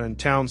over and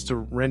towns to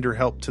render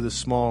help to this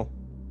small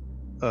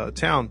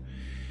town.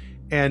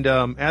 And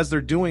as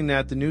they're doing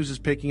that, the news is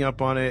picking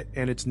up on it,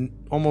 and it's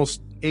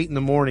almost 8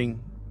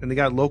 a.m, and they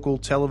got local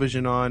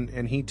television on,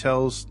 and he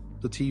tells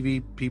the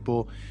TV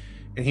people.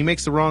 And he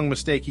makes the wrong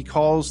mistake. He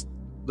calls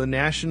the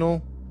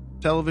national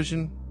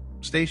television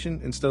station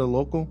instead of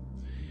local.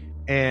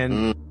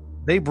 And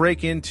they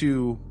break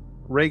into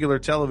regular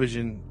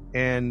television,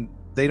 and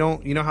they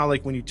don't, you know how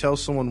like when you tell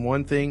someone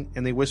one thing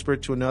and they whisper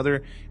it to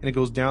another and it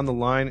goes down the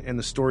line and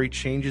the story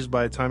changes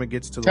by the time it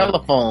gets to the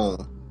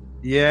telephone.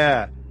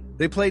 Yeah.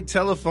 They played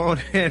telephone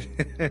and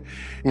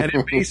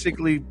it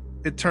basically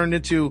it turned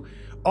into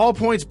all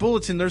points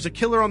bulletin. There's a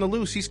killer on the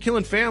loose. He's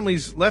killing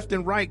families left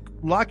and right.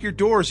 Lock your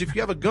doors. If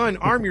you have a gun,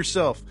 arm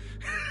yourself.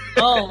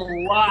 Oh,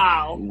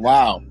 wow.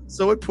 Wow.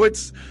 So it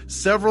puts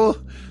several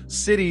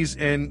cities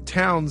and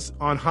towns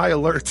on high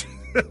alert.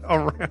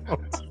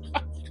 around.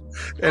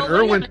 And Well, wait a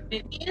Erwin,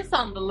 minute. He is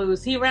on the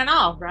loose. He ran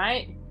off,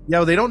 right?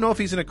 yeah, they don't know if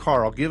he's in a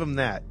car. I'll give him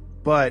that.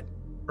 But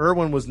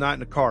Erwin was not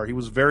in a car. He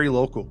was very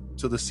local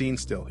to the scene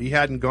still. He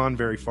hadn't gone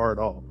very far at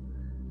all.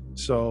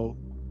 So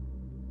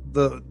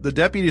the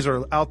deputies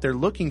are out there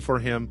looking for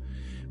him,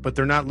 but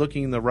they're not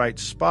looking in the right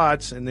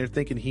spots, and they're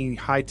thinking he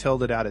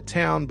hightailed it out of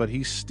town, but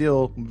he's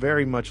still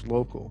very much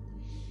local.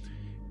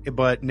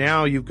 But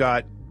now you've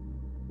got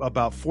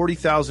about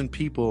 40,000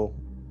 people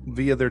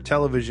via their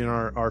television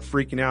are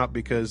freaking out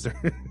because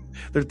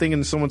they're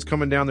thinking someone's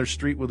coming down their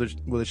street with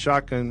a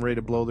shotgun ready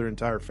to blow their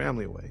entire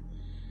family away.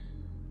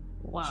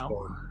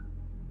 Wow.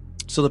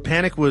 So the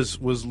panic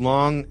was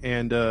long,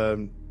 and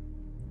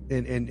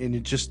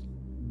it just,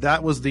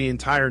 that was the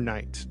entire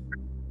night.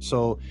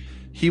 So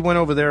he went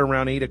over there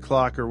around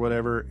 8:00 or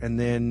whatever, and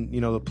then, you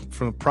know,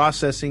 from the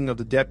processing of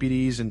the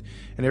deputies and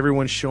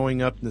everyone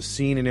showing up in the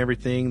scene and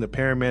everything, the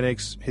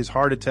paramedics, his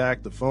heart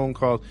attack, the phone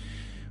call.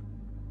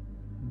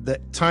 The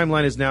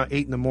timeline is now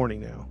 8 a.m.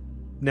 now.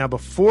 Now,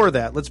 before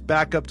that, let's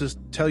back up to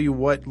tell you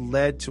what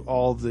led to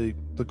all the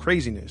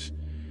craziness.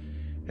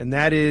 And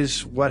that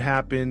is what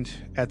happened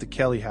at the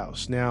Kelly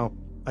house. Now,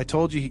 I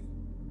told you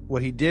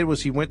what he did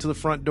was he went to the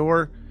front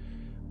door,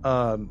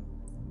 kind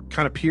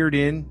of peered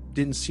in,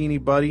 didn't see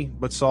anybody,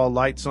 but saw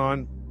lights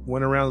on,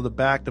 went around to the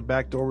back. The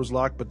back door was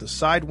locked, but the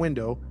side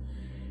window,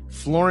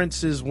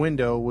 Florence's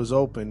window, was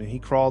open, and he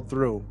crawled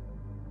through.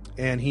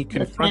 And he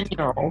confronted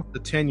the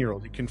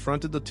 10-year-old. He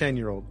confronted the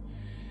 10-year-old.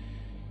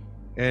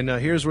 And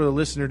here's where the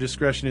listener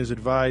discretion is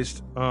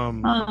advised.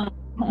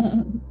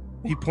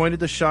 He pointed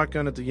the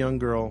shotgun at the young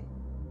girl,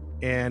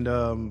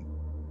 and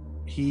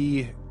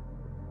he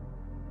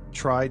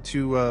tried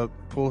to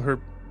pull her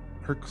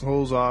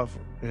clothes off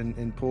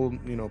and pull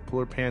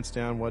her pants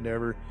down,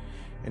 whatever.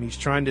 And he's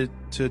trying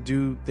to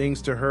do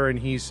things to her, and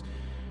he's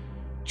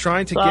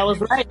trying to I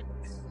was right.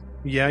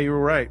 Yeah, you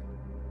were right.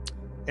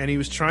 And he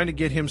was trying to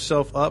get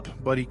himself up,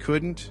 but he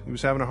couldn't. He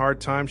was having a hard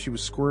time. She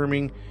was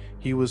squirming.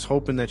 He was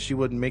hoping that she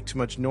wouldn't make too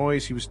much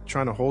noise. He was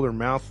trying to hold her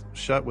mouth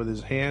shut with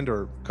his hand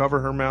or cover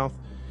her mouth.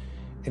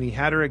 And he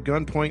had her at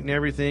gunpoint and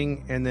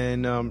everything. And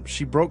then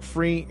she broke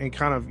free and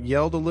kind of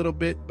yelled a little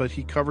bit, but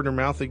he covered her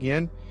mouth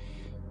again.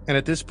 And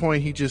at this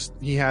point,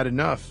 he had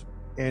enough.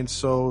 And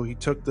so he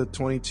took the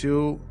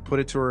 .22, put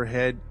it to her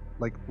head,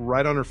 like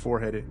right on her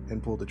forehead,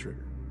 and pulled the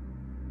trigger.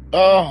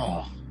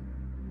 Oh.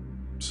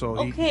 So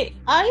okay,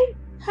 I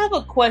have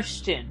a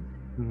question.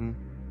 Mm-hmm.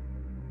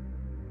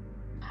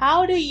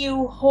 How do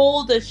you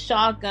hold a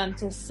shotgun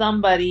to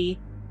somebody,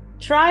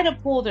 try to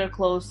pull their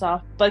clothes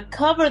off, but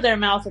cover their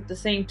mouth at the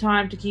same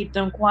time to keep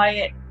them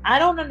quiet? I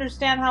don't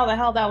understand how the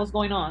hell that was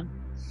going on.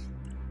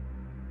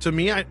 To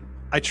me,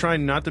 I try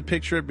not to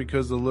picture it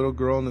because the little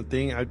girl and the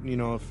thing,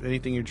 if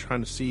anything you're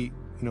trying to see,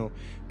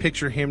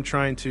 picture him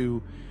trying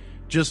to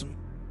just,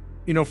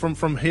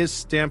 from his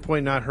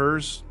standpoint, not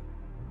hers.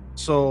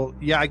 So,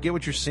 yeah, I get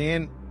what you're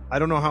saying. I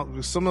don't know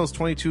how some of those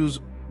 22s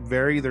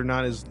vary. They're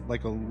not as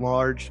like a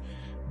large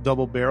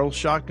double barrel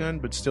shotgun,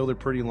 but still they're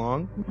pretty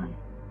long.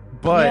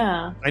 But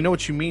yeah. I know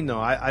what you mean,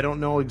 though. I don't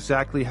know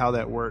exactly how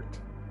that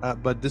worked,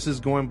 but this is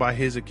going by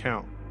his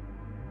account.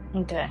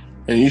 Okay.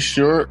 Are you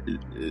sure?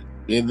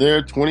 Is there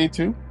a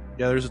 22?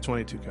 Yeah, there's a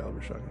 22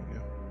 caliber shotgun.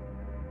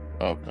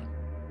 Yeah. Okay.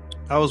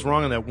 I was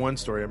wrong on that one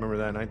story. I remember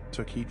that, and I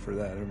took heat for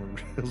that. I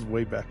remember it was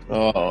way back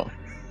then.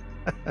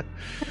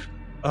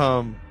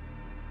 Oh.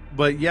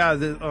 But yeah,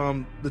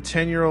 the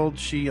 10-year-old,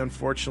 she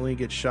unfortunately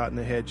gets shot in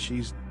the head.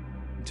 She's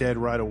dead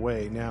right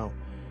away. Now,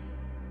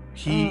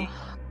 he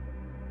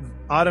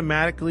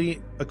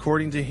automatically,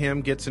 according to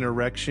him, gets an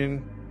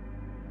erection,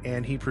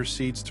 and he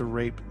proceeds to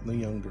rape the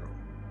young girl.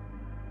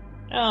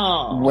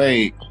 Oh.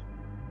 Wait.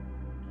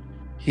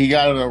 He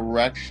got an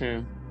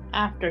erection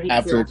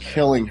after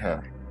killing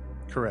her.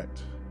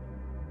 Correct.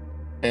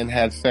 And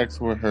had sex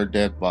with her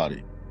dead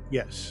body.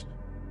 Yes.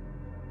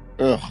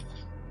 Ugh.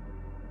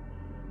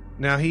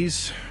 Now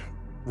he's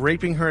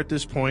raping her at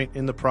this point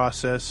in the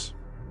process,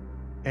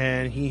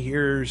 and he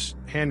hears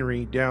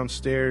Henry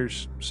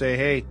downstairs say,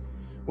 "Hey,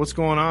 what's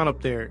going on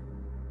up there?"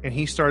 And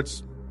he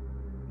starts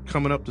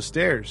coming up the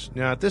stairs.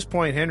 Now at this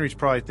point, Henry's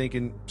probably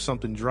thinking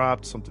something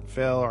dropped, something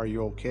fell. Are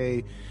you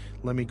okay?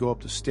 Let me go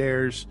up the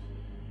stairs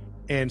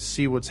and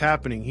see what's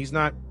happening. He's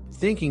not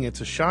thinking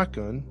it's a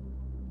shotgun.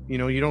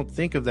 You don't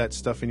think of that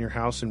stuff in your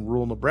house in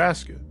rural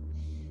Nebraska.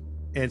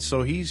 And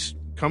so he's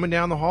coming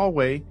down the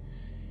hallway,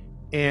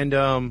 and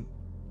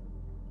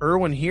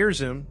Erwin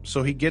hears him,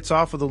 so he gets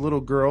off of the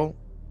little girl,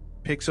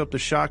 picks up the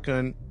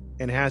shotgun,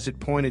 and has it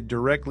pointed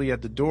directly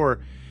at the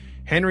door.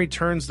 Henry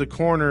turns the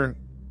corner,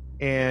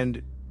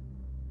 and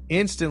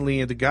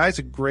instantly, the guy's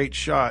a great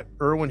shot.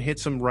 Erwin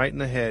hits him right in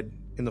the head,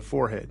 in the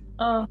forehead.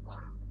 And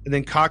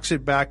then cocks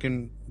it back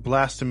and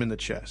blasts him in the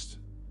chest.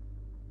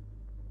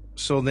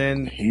 So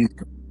then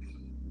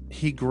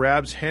he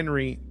grabs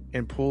Henry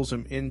and pulls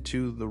him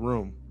into the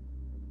room.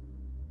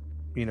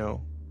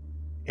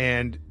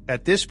 And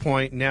at this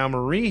point, now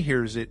Marie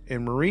hears it,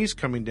 and Marie's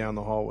coming down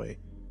the hallway,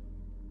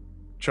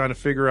 trying to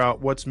figure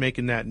out what's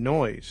making that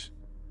noise.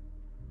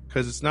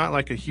 because it's not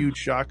like a huge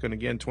shotgun.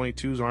 Again,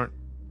 22s aren't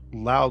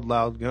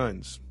loud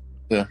guns.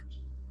 Yeah.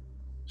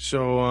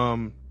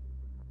 So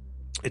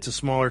it's a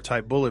smaller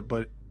type bullet,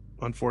 but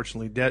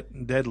unfortunately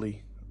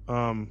deadly.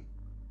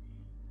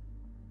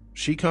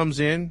 She comes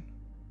in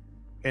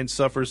and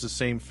suffers the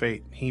same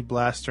fate. He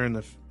blasts her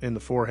in the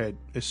forehead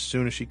as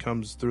soon as she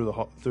comes through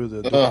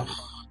the door.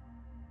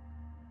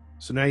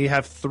 So now you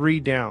have 3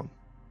 down,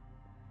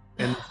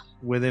 and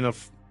within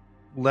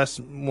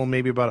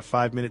maybe about a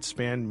 5-minute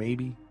span,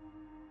 maybe.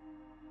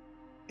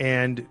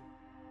 And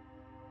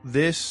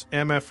this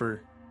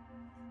MFer,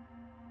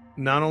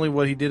 not only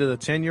what he did to the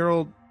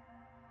 10-year-old,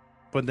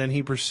 but then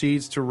he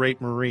proceeds to rape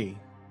Marie.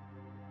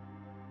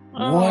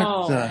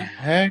 What the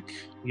heck?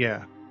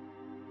 Yeah.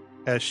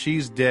 As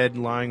she's dead,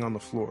 lying on the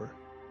floor.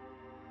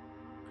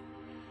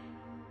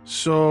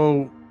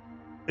 So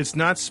it's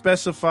not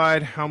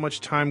specified how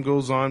much time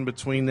goes on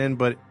between then,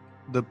 but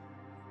the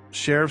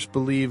sheriffs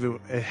believe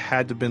it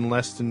had to have been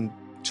less than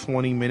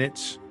 20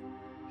 minutes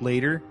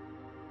later,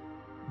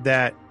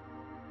 that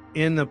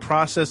in the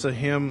process of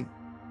him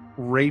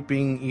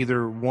raping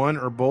either one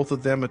or both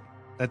of them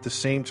at the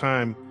same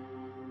time,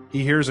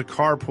 he hears a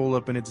car pull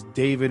up and it's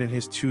David and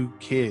his 2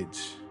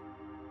 kids.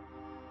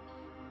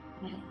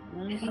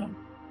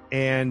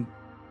 And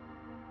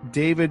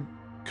David,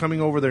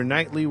 coming over there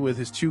nightly with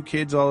his 2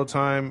 kids all the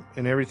time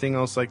and everything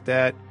else like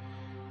that,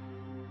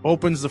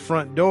 opens the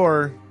front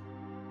door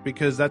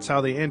because that's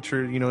how they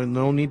enter.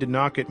 No need to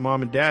knock at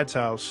mom and dad's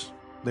house.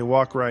 They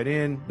walk right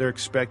in. They're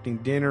expecting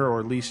dinner,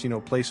 or at least,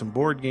 play some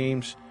board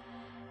games,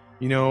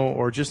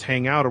 or just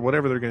hang out or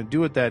whatever they're going to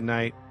do it that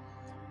night.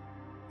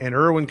 And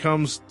Erwin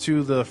comes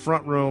to the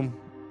front room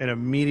and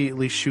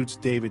immediately shoots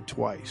David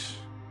twice.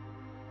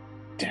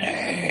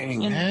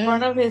 Dang. In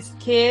front of his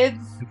kids?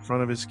 In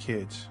front of his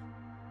kids.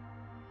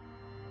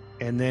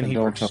 And then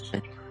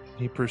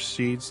he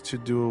proceeds to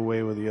do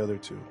away with the other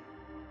 2.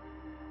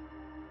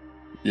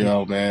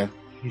 Yo, man.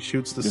 He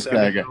shoots the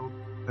 7-year-old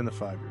and the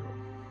 5-year-old.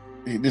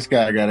 This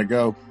guy got to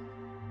go.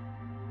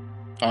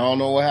 I don't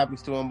know what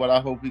happens to him, but I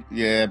hope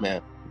yeah,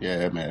 man.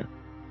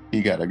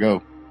 He got to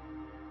go.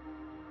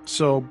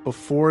 So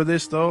before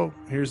this, though,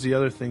 here's the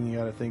other thing you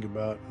got to think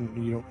about,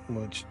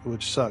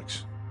 which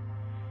sucks.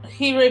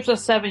 He rapes a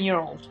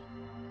 7-year-old.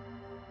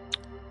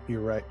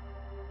 You're right.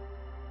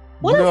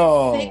 What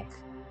a sick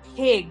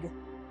pig.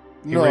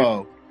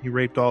 He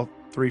raped all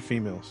 3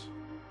 females.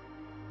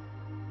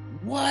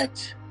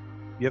 What?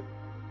 Yep.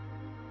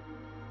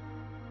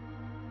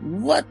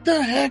 What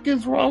the heck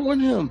is wrong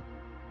with him?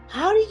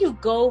 How do you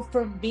go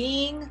from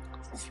being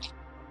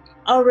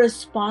a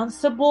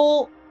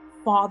responsible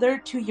father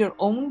to your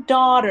own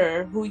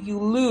daughter who you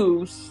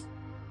lose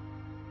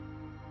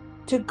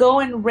to go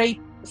and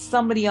rape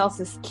somebody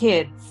else's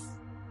kids?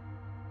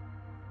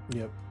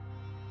 Yep.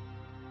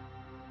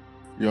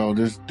 Yo,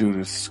 this dude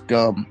is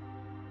scum.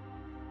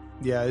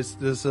 Yeah, this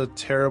is a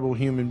terrible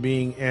human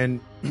being, and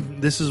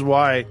this is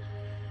why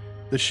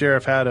the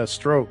sheriff had a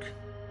stroke.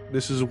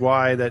 This is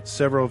why that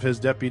several of his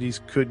deputies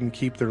couldn't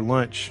keep their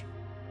lunch,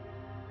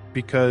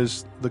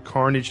 because the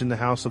carnage in the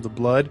house of the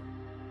blood,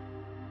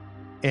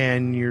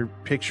 and you're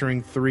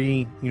picturing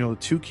 3,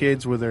 2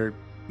 kids with their,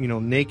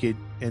 naked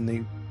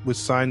and with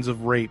signs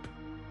of rape,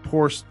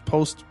 post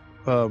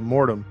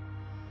mortem,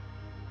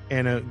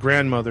 and a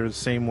grandmother the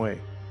same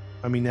way.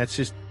 I mean, that's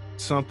just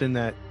something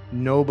that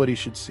nobody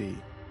should see.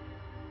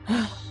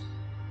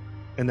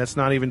 And that's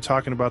not even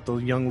talking about the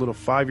young little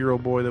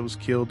 5-year-old boy that was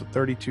killed, the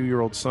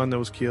 32-year-old son that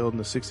was killed, and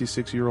the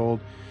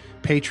 66-year-old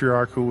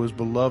patriarch who was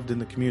beloved in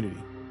the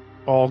community.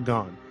 All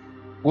gone.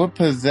 What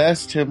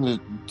possessed him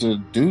to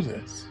do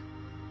this?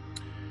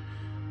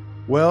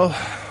 Well,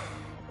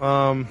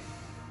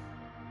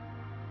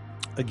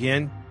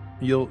 again,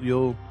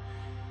 we'll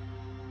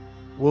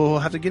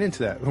have to get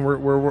into that.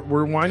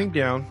 We're winding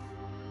down.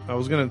 I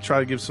was gonna try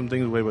to give some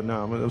things away, but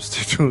no, I'm gonna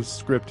stick to a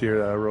script here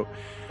that I wrote.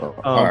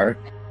 All right.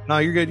 No,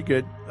 you're good.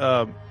 You're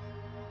good.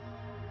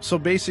 So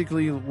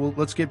basically,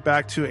 let's get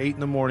back to 8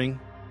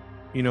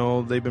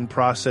 a.m. They've been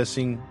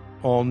processing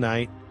all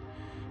night.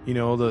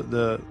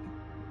 The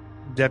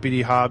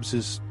Deputy Hobbs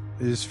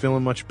is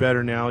feeling much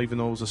better now, even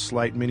though it was a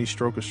slight mini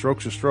stroke. A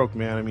stroke's a stroke,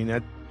 man. I mean,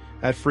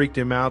 that freaked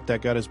him out.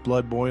 That got his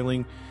blood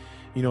boiling.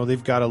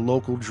 They've got a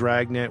local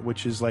dragnet,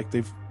 which is like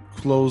they've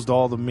closed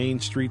all the main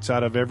streets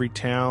out of every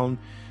town.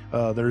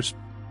 There's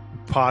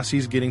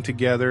posses getting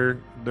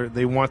together.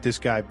 They want this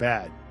guy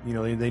bad.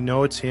 They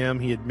know it's him.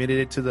 He admitted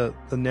it to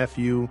the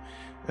nephew.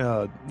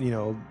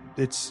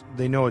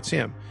 They know it's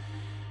him.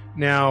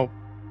 Now,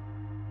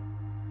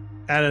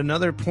 at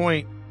another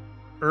point,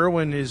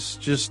 Erwin is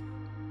just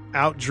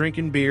out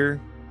drinking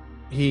beer.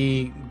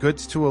 He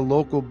gets to a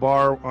local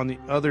bar on the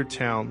other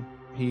town.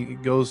 He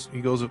goes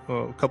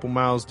a couple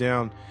miles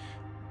down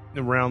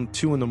around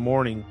 2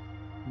 a.m,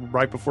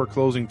 right before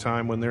closing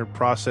time, when they're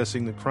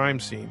processing the crime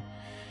scene.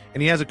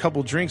 And he has a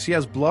couple drinks. He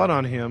has blood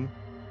on him.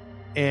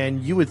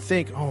 And you would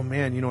think, oh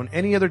man, in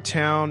any other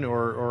town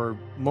or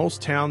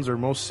most towns or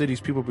most cities,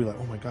 people would be like,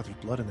 oh my God, there's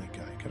blood in that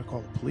guy. Gotta call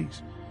the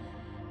police.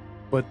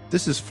 But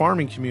this is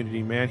farming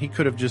community, man. He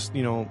could have just,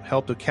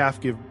 helped a calf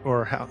give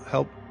or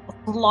help.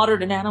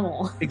 Slaughtered an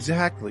animal.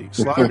 Exactly.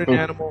 Slaughtered an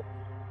animal,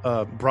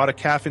 brought a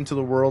calf into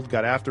the world,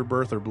 got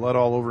afterbirth or blood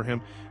all over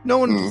him. No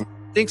one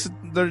thinks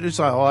they're just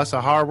like, oh, that's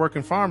a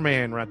hard-working farm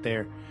man right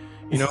there.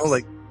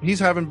 Like he's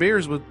having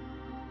beers with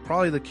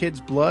probably the kids'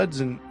 bloods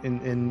and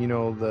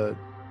the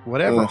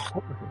whatever.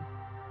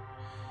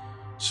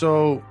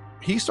 So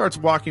he starts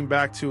walking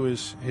back to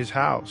his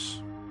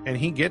house, and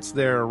he gets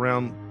there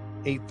around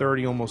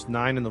 8:30, almost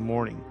 9 in the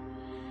morning.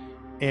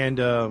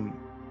 And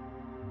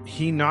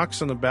he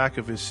knocks on the back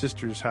of his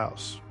sister's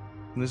house.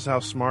 And this is how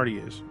smart he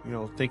is,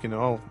 thinking,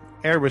 oh,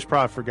 everybody's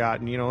probably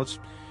forgotten.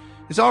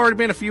 It's already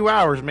been a few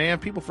hours, man.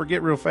 People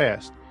forget real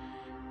fast.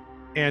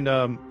 And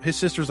his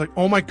sister's like,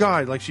 oh my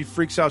God. Like, she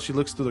freaks out. She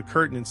looks through the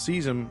curtain and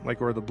sees him,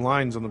 like, or the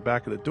blinds on the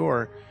back of the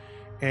door.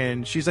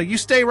 And she's like, you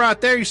stay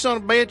right there, you son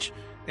of a bitch.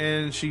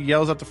 And she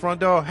yells out the front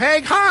door, hey,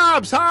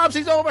 Hobbs,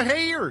 he's over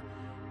here.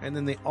 And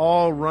then they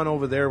all run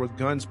over there with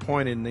guns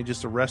pointed, and they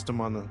just arrest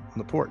him on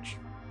the porch.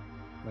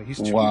 Like,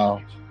 he's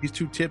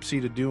too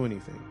tipsy to do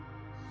anything.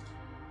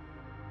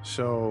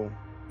 So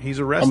he's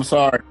arrested. I'm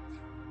sorry.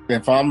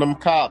 If I'm them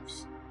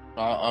cops,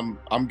 I'm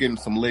getting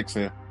some licks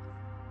here.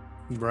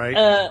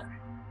 Right.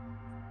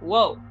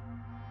 Whoa.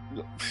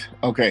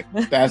 Okay,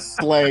 that's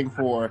slang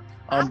for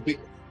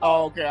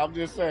okay, I'm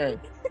just saying.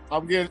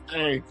 I'm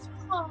getting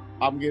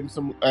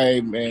some.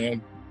 Hey,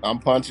 man, I'm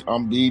punching.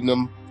 I'm beating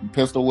them,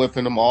 pistol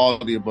whipping them, all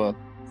of the above.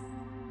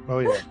 Oh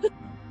yeah.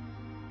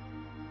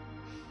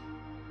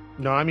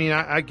 No, I mean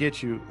I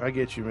get you. I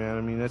get you, man.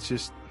 I mean that's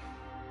just.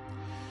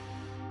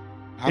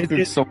 How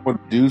could someone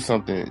do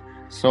something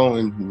so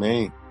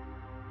inhumane?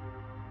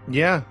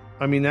 Yeah,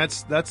 I mean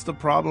that's the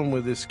problem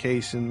with this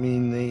case. I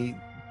mean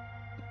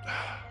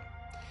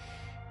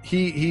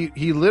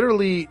he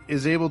literally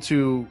is able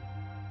to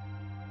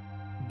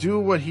do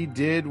what he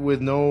did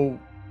with no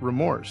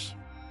remorse,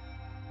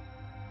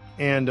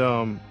 and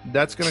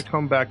that's going to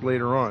come back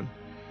later on.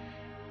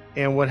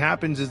 And what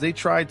happens is they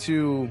try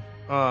to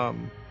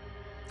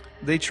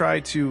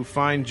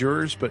find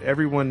jurors, but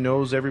everyone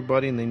knows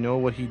everybody and they know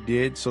what he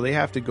did. So they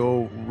have to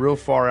go real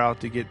far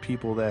out to get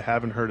people that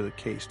haven't heard of the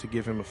case to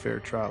give him a fair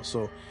trial.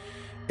 So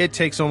it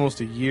takes almost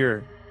a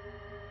year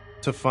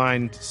to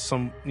find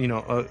some,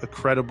 a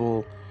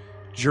credible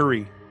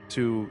jury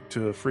to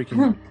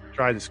freaking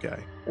try this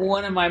guy.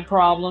 One of my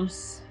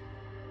problems.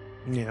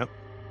 Yeah.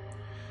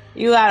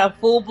 You had a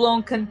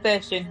full-blown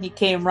confession. He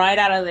came right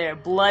out of there,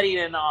 bloodied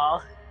and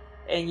all.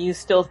 And you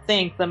still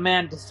think the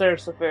man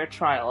deserves a fair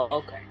trial.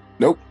 Okay.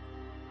 Nope.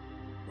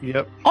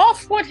 Yep.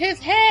 Off with his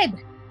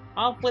head.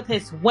 Off with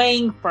his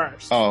wang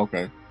first. Oh,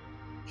 okay.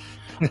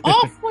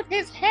 Off with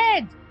his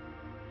head.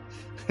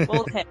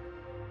 Both heads.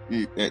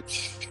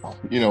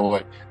 You know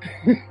what?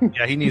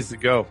 Yeah, he needs to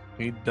go.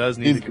 He does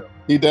need to go.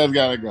 He does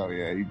gotta go.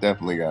 Yeah, he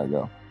definitely gotta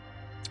go.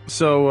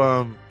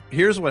 So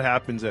here's what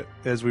happens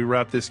as we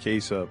wrap this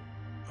case up.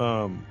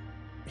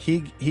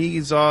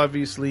 He's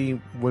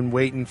obviously, when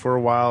waiting for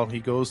a while, he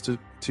goes to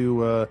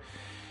the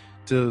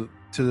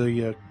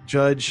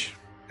judge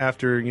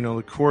after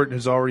the court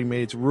has already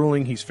made its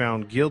ruling. He's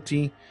found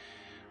guilty.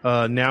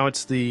 Now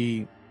it's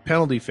the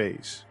penalty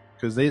phase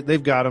because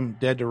they've got him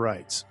dead to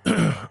rights.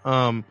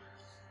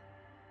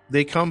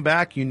 They come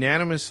back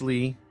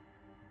unanimously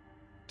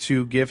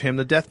to give him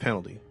the death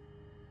penalty,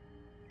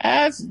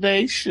 as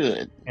they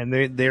should, and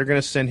they're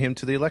going to send him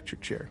to the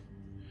electric chair.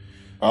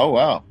 Oh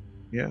wow!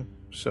 Yeah.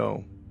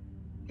 So.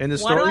 And the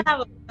Why story? do I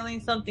have a feeling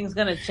something's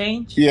gonna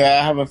change?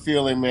 Yeah, I have a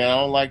feeling, man. I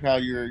don't like how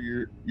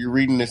you're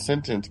reading this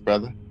sentence,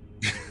 brother.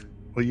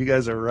 Well, you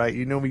guys are right.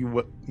 You know me.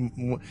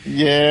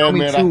 Yeah, know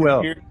me man. too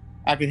well.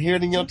 I can hear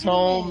it in your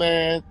tone,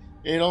 man.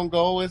 It don't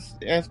go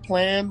as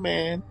planned,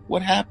 man.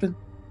 What happened?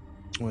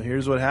 Well,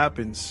 here's what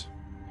happens.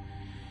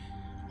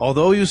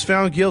 Although he was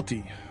found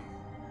guilty,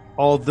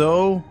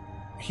 although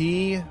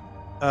he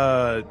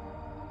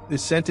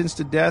is sentenced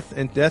to death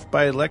and death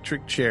by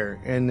electric chair,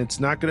 and it's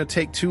not going to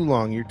take too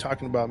long. You're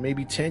talking about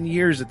maybe 10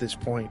 years at this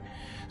point.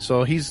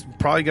 So he's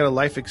probably got a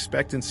life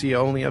expectancy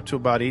only up to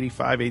about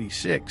 85,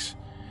 86.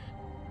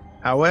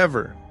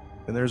 However,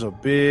 and there's a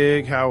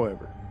big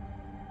however,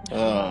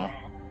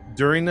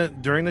 during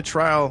the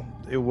trial,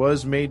 it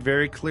was made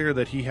very clear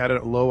that he had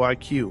a low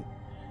IQ.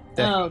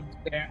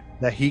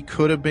 That he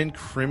could have been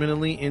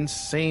criminally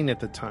insane at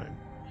the time,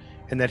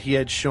 and that he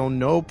had shown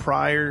no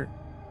prior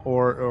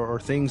or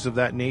things of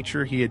that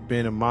nature. He had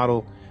been a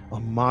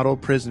model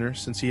prisoner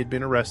since he had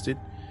been arrested,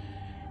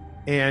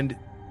 and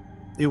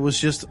it was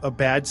just a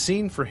bad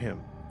scene for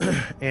him.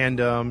 And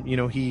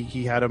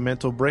he had a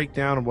mental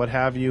breakdown and what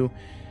have you,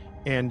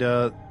 and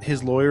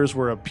his lawyers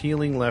were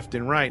appealing left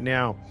and right.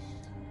 Now,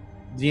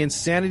 the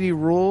insanity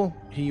rule,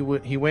 he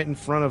went in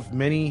front of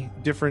many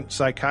different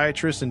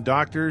psychiatrists and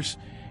doctors,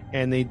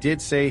 and they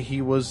did say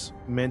he was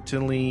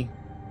mentally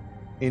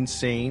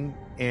insane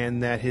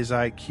and that his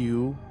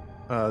IQ,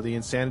 the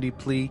insanity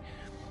plea,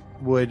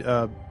 would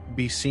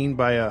be seen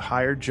by a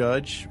higher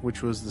judge,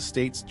 which was the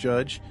state's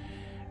judge,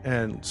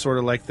 and sort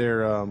of like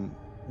their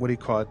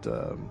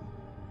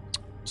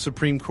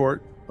Supreme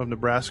Court of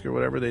Nebraska or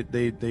whatever.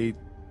 They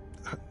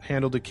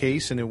handled the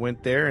case and it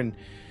went there, and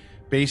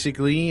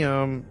basically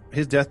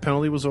his death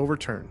penalty was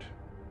overturned.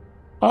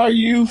 Are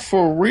you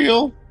for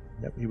real?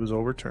 Yep, he was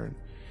overturned.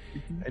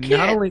 And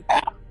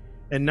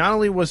not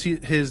only was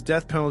his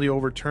death penalty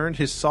overturned,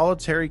 his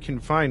solitary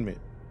confinement,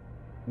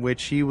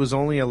 which he was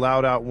only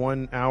allowed out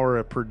 1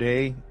 hour per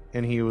day,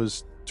 and he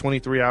was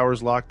 23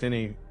 hours locked in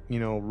a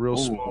real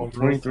small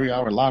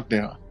 23-hour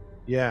lockdown.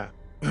 Yeah,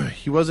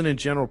 he wasn't in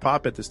general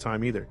pop at this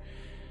time either,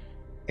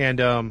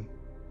 and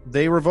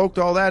they revoked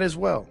all that as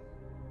well.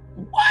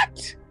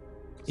 What?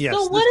 Yes.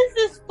 So what is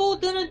this fool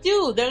gonna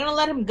do? They're gonna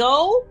let him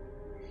go?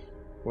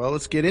 Well,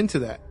 let's get into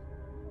that.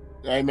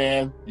 Hey,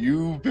 man,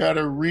 you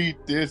better read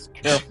this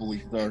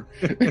carefully, sir.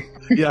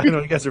 Yeah, I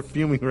know you guys are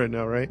fuming right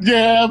now, right?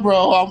 Yeah,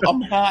 bro,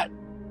 I'm hot.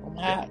 I'm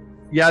hot.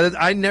 Yeah,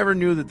 I never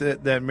knew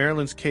that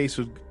Maryland's case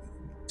would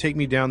take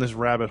me down this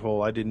rabbit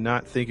hole. I did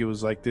not think it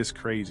was like this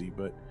crazy,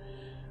 but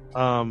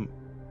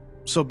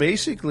so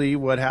basically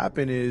what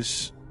happened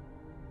is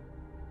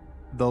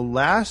the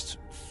last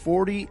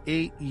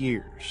 48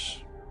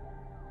 years,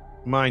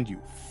 mind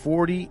you,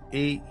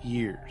 48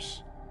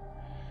 years,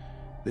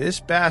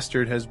 this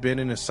bastard has been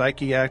in a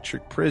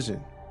psychiatric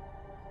prison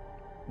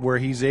where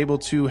he's able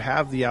to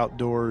have the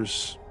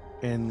outdoors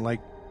and like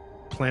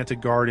plant a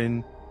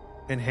garden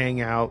and hang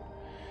out.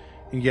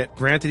 And yet,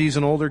 granted, he's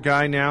an older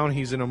guy now and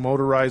he's in a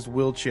motorized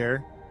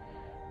wheelchair,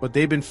 but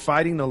they've been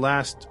fighting the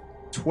last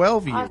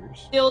 12 years. I'll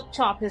still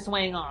chop his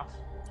wing off.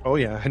 Oh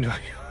yeah, I know.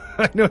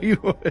 I know you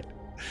would.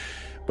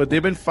 But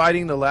they've been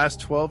fighting the last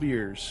 12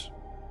 years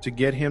to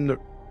get him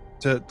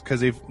because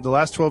the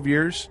last 12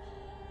 years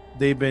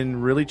they've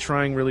been really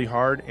trying really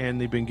hard and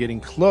they've been getting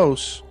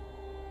close.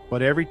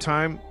 But every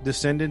time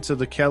descendants of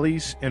the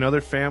Kellys and other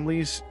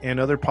families and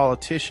other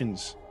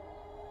politicians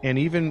and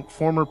even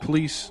former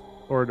police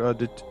or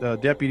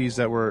deputies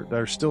that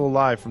are still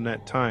alive from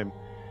that time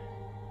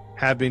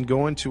have been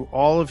going to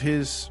all of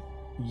his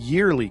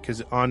yearly,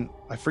 because I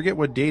forget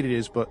what date it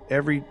is, but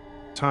every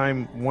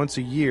time once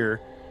a year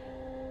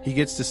he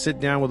gets to sit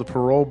down with a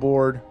parole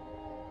board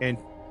and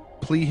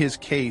plea his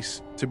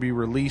case to be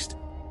released,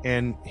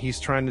 and he's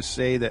trying to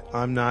say that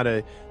I'm not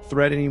a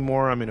threat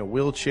anymore, I'm in a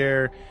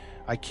wheelchair,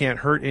 I can't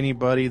hurt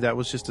anybody, that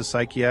was just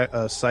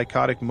a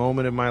psychotic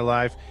moment in my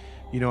life.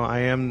 I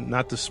am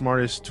not the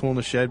smartest tool in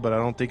the shed, but I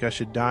don't think I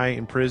should die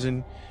in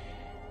prison.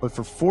 But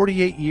for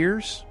 48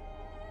 years,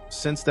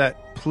 since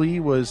that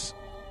plea was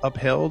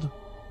upheld,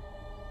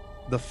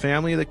 the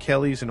family of the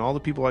Kellys and all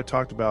the people I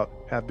talked about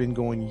have been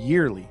going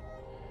yearly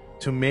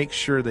to make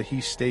sure that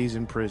he stays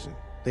in prison.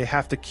 They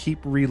have to keep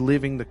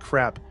reliving the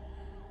crap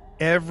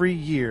every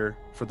year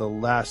for the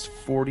last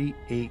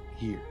 48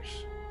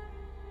 years.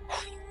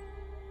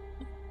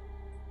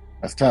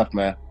 That's tough,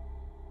 man.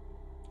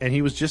 And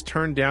he was just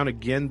turned down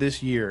again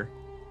this year.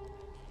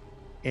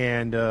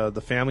 And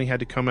the family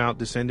had to come out,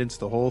 descendants,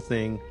 the whole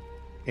thing.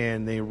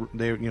 And they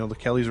the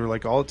Kellys were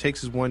like, all it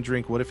takes is one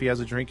drink. What if he has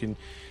a drink and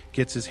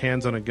gets his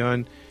hands on a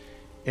gun?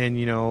 And,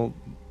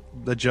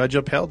 the judge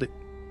upheld it.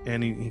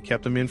 And he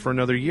kept him in for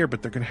another year.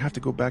 But they're going to have to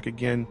go back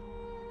again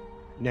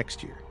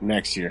next year.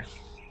 Next year.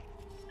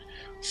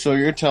 So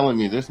you're telling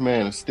me this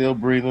man is still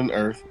breathing on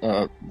Earth.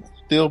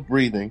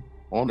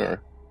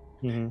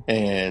 Mm-hmm.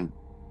 And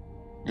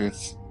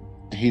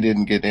he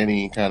didn't get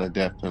any kind of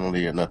death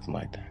penalty or nothing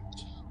like that.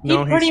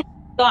 No, he pretty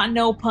much got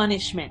no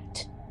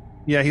punishment.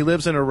 Yeah, he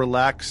lives in a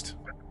relaxed...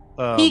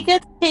 he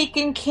gets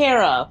taken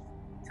care of.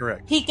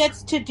 Correct. He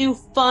gets to do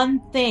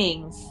fun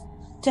things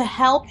to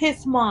help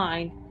his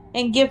mind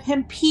and give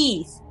him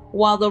peace,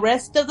 while the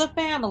rest of the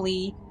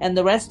family and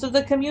the rest of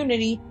the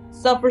community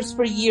suffers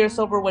for years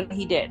over what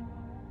he did.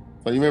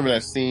 So you remember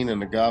that scene in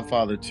The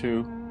Godfather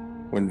 2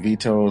 when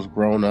Vito's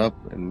grown up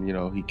and,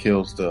 he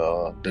kills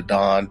the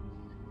Don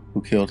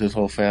who killed his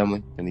whole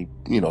family, and he,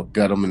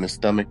 gut him in the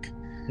stomach.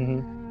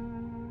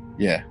 Mm-hmm.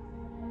 Yeah.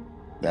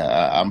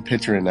 I'm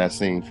picturing that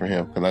scene for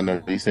him, because I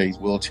know he said he's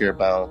wheelchair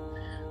bound.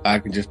 I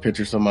can just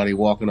picture somebody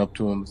walking up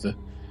to him and say,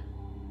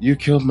 you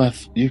killed my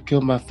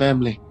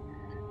family.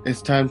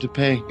 It's time to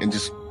pay. And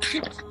just...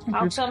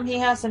 How come he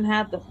hasn't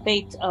had the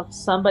fate of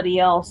somebody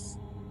else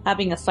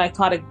having a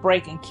psychotic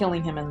break and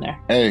killing him in there?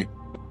 Hey.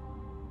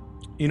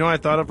 I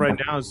thought of right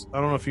now is, I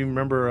don't know if you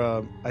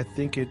remember, I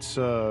think it's,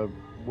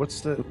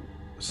 what's the...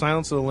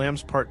 Silence of the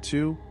Lambs Part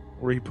 2,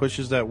 where he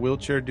pushes that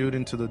wheelchair dude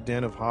into the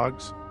den of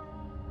hogs,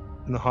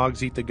 and the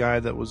hogs eat the guy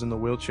that was in the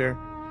wheelchair.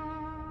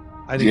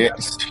 I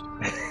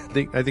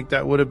think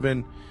that would have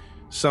been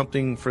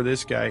something for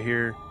this guy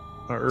here,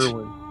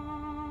 Erwin.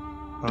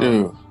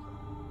 Dude.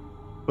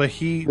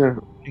 But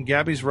and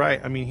Gabby's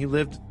right. I mean,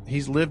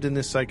 he's lived in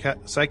this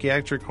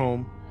psychiatric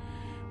home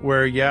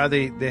where,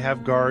 they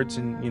have guards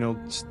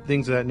and,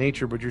 things of that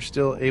nature, but you're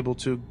still able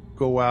to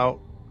go out.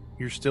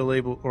 You're still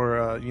able, or,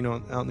 out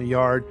in the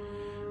yard.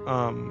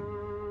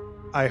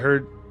 I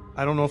heard,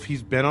 I don't know if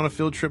he's been on a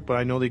field trip, but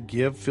I know they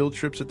give field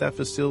trips at that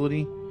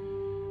facility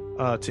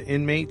to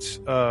inmates.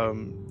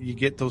 You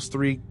get those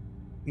 3,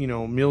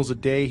 meals a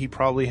day. He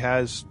probably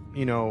has,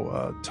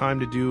 time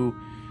to do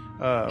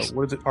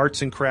what is it,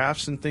 arts and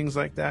crafts and things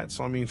like that.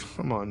 So I mean,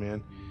 come on,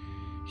 man.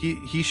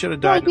 He should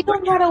have No, died. you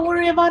don't gotta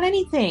worry about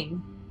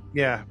anything.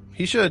 Yeah,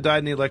 he should have died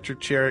in the electric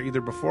chair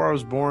either before I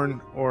was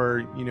born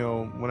or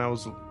when I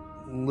was a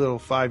little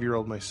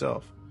 5-year-old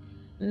myself.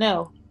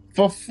 No.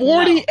 For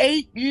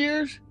 48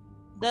 years?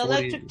 The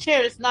electric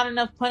chair is not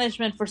enough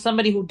punishment for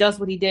somebody who does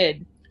what he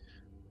did.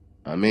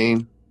 I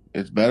mean,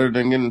 it's better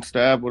than getting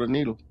stabbed with a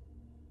needle.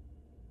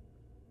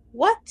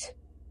 What?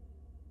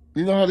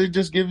 You know how they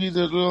just give you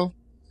the little...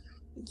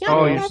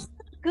 Yeah, that's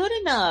not good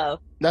enough.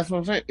 That's what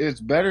I'm saying. It's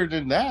better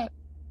than that.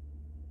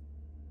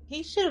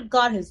 He should have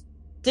got his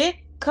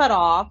dick cut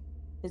off,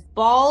 his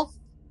balls,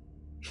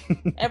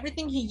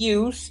 everything he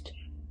used,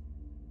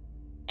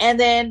 and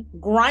then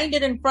grind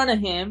it in front of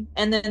him,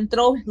 and then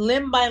throw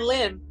limb by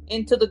limb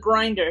into the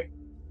grinder.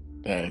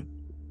 Dang.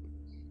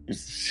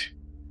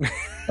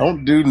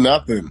 Don't do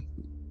nothing.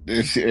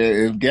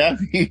 If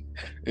Gabby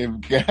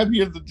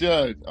is the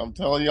judge, I'm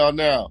telling y'all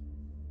now,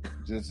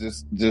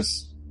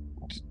 just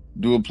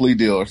do a plea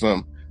deal or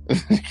something,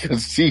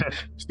 because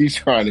she's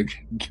trying to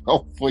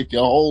go for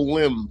your whole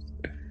limbs.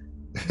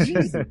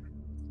 Jesus.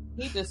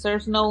 He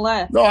deserves no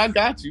less. No, I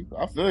got you.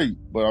 I feel you,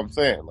 but I'm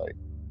saying like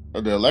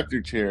the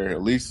electric chair,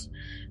 at least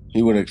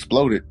he would have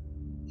exploded.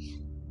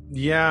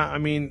 Yeah, I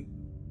mean,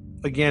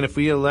 again, if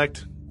we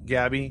elect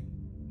Gabby,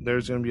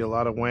 there's going to be a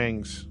lot of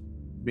wangs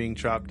being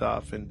chopped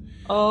off, and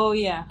a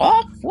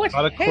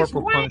lot of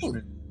corporal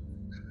punishment.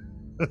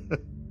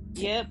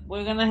 Yep,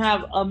 we're gonna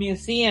have a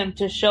museum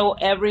to show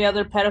every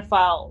other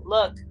pedophile.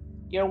 Look,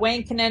 your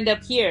wang can end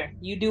up here.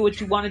 You do what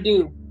you want to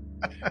do.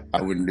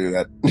 I wouldn't do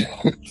that.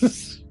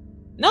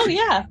 No,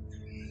 yeah.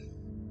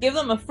 Give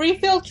them a free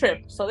field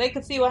trip so they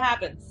can see what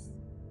happens.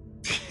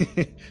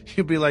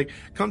 You'll be like,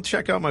 come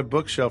check out my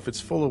bookshelf. It's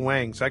full of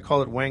wangs. I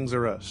call it Wangs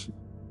Are Us.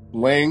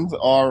 Wangs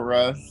Are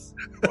Us.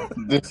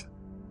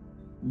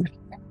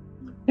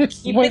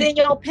 Keep it in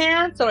your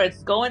pants or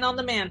it's going on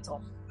the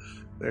mantle.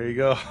 There you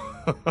go.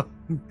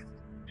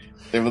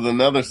 There was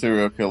another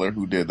serial killer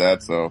who did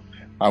that, so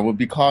I would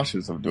be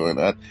cautious of doing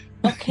that.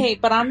 Okay,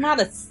 but I'm not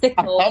a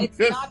sicko.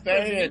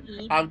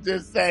 I'm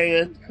just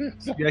saying.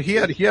 Yeah,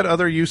 he had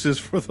other uses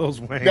for those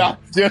wangs. I'm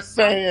just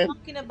saying. I'm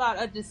talking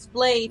about a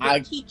display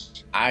to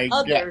teach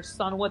others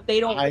on what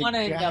they don't want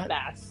to end up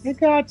as. I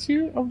got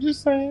you. I'm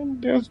just saying.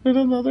 There's been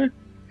another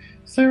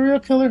serial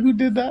killer who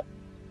did that.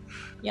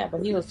 Yeah,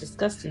 but he was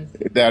disgusting.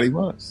 That he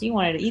was. He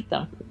wanted to eat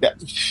them.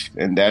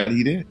 And that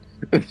he did.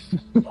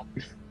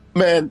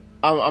 Man,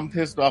 I'm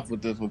pissed off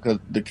with this one because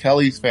the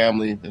Kelly's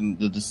family and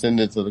the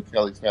descendants of the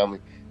Kelly's family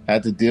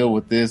had to deal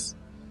with this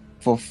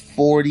for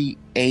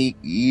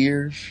 48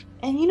 years.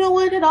 And you know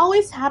what? It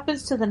always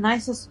happens to the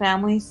nicest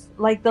families,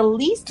 like the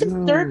least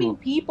disturbing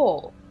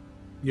people.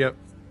 Yep.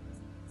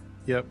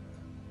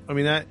 I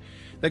mean that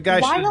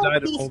guy should have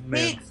died an old man.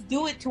 Why don't these pigs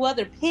do it to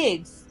other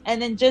pigs, and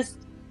then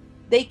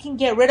they can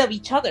get rid of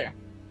each other?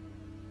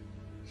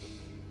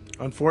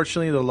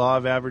 Unfortunately, the law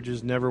of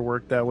averages never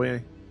worked that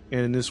way,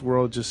 and in this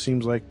world, it just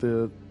seems like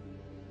the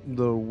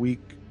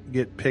weak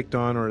get picked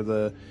on, or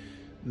the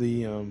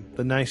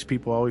nice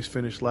people always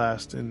finish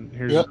last. And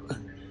here's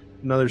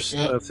another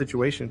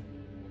situation.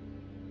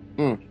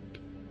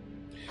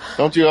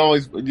 Don't you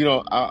always?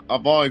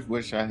 I've always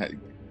wished I had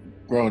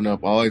growing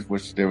up. I always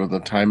wished there was a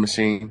time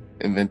machine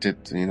invented.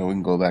 We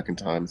can go back in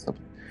time and stuff.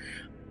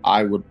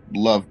 I would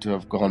love to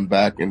have gone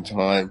back in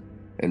time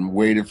and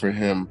waited for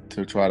him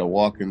to try to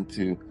walk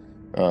into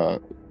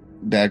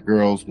that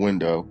girl's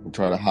window and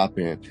try to hop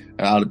in.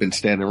 And I would have been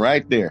standing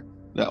right there.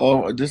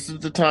 This is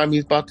the time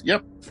he's about to...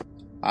 Yep.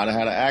 I'd have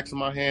had an axe in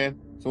my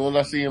hand. So when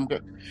I see him...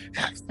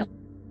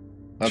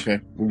 Okay,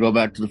 we'll go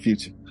back to the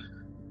future.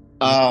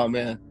 Oh,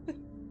 man.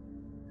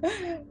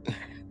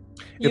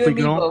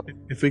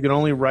 If we could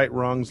only right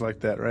wrongs like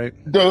that, right?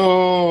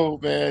 No,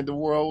 man. The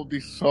world would be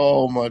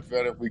so much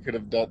better if we could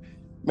have done...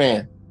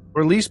 Man.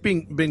 Or at least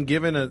been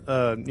given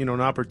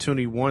an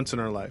opportunity once in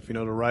our life,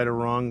 to right a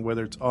wrong,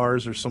 whether it's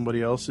ours or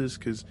somebody else's.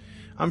 Because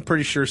I'm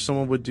pretty sure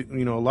someone would do,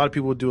 a lot of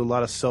people would do a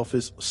lot of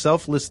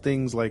selfless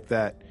things like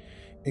that,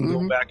 and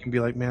go back and be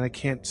like, man, I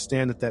can't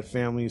stand that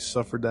family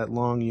suffered that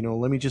long.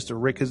 Let me just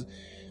erase. Because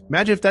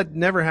imagine if that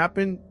never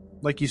happened,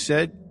 like you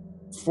said,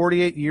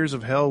 48 years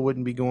of hell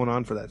wouldn't be going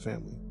on for that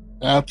family.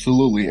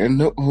 Absolutely,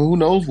 and who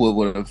knows what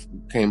would have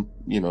came,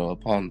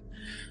 upon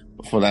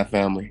for that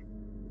family,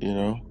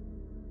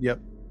 Yep.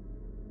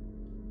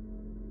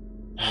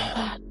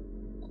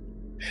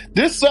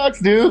 This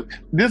sucks, dude.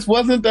 This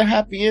wasn't the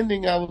happy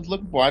ending I was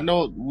looking for. I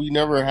know we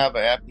never have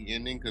a happy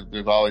ending because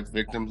there's always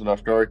victims in our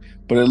story,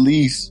 but at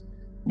least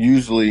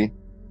usually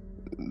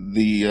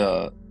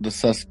the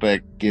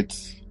suspect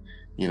gets,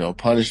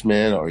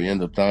 punishment or he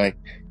ends up dying.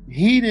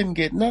 He didn't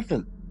get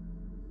nothing.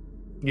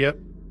 Yep.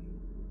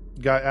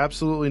 Got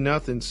absolutely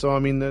nothing. So, I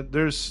mean,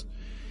 there's...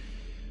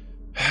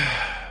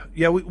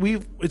 Yeah,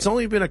 we've it's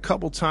only been a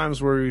couple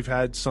times where we've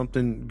had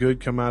something good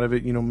come out of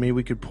it. Maybe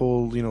we could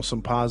pull,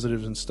 some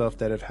positives and stuff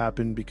that have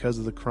happened because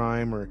of the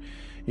crime, or,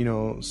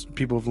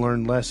 people have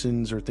learned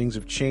lessons or things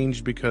have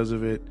changed because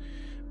of it.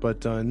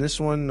 But in this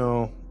one,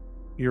 no,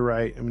 You're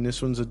right. I mean,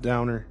 this one's a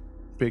downer,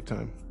 big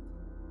time.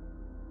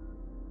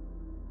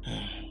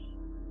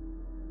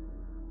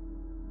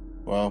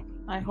 Well,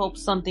 I hope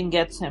something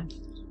gets him.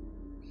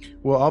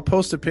 Well, I'll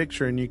post a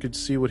picture and you could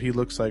see what he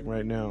looks like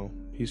right now.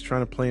 He's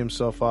trying to play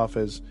himself off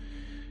as,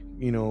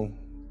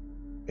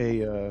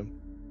 a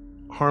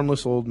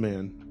harmless old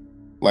man.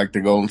 like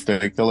the Golden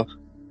State Killer.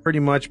 Pretty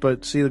much,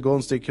 but see, the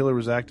Golden State Killer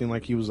was acting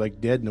like he was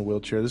like dead in a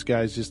wheelchair. This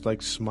guy's just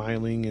like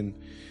smiling and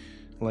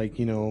like,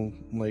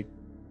 like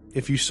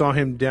if you saw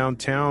him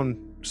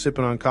downtown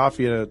sipping on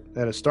coffee at a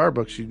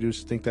Starbucks, you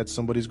just think that's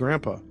somebody's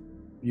grandpa.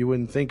 You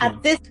wouldn't think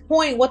At this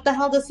point, what the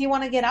hell does he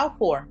want to get out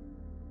for?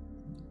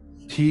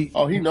 He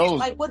knows.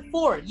 Like, what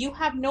for? You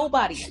have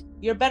nobody.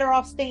 You're better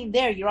off staying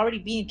there. You're already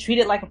being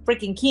treated like a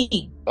freaking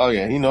king. Oh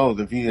yeah, he knows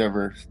if he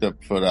ever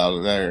stepped foot out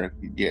of there.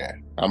 Yeah,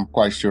 I'm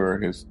quite sure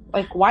his.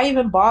 Like, why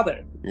even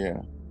bother?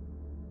 Yeah.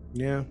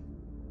 Yeah.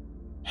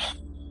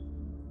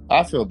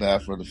 I feel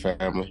bad for the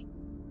family.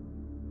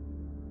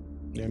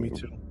 Yeah, me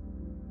too.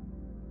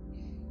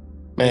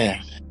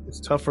 Man, it's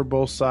tough for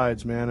both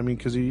sides, man. I mean,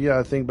 because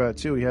I think about it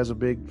too. He has a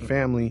big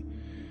family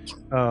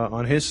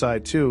on his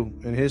side too,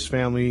 and his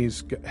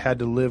family's had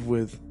to live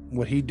with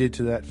what he did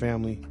to that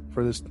family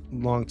for this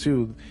long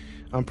too.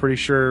 I'm pretty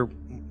sure,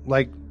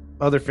 like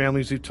other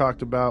families we've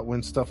talked about,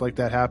 when stuff like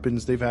that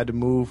happens, they've had to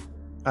move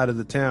out of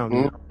the town.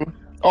 Mm-hmm.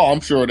 Oh,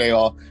 I'm sure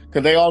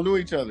because they all knew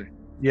each other.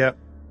 Yep.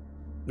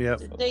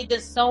 Did they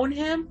disown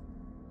him?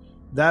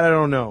 That I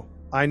don't know.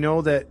 I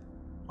know that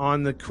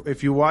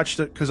if you watched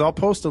it, because I'll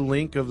post a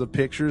link of the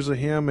pictures of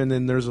him, and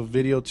then there's a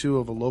video too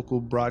of a local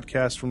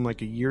broadcast from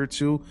like a year or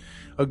two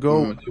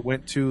ago when they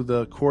went to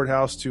the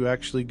courthouse to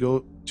actually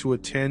go to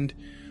attend,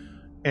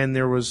 and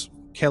there was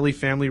Kelly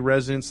family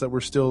residents that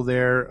were still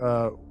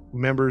there,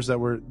 members that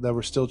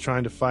were still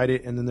trying to fight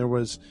it, and then there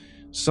was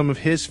some of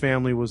his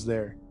family was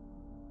there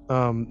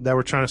that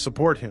were trying to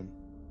support him.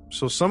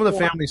 So some of the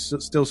family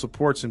still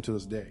supports him to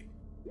this day.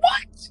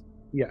 What?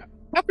 Yeah.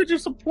 How could you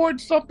support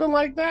something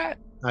like that?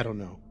 I don't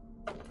know.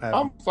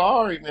 I'm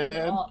sorry,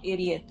 man. All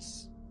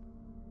idiots.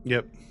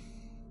 Yep.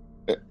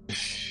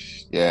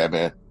 Yeah,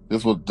 man.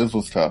 This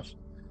was tough.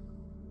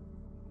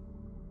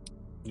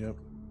 Yep.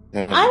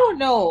 I don't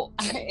know.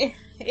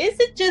 Is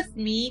it just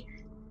me?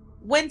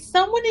 When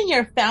someone in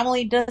your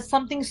family does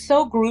something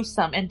so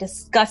gruesome and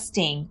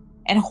disgusting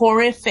and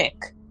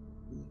horrific,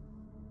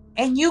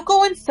 and you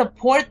go and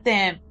support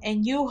them,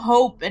 and you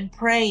hope and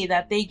pray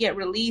that they get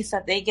released,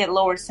 that they get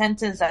lower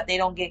sentence, that they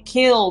don't get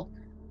killed,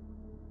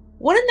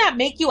 wouldn't that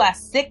make you as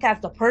sick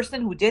as the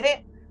person who did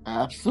it?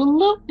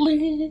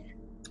 Absolutely.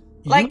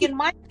 Like, in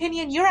my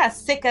opinion, you're as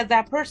sick as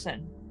that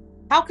person.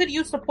 How could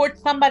you support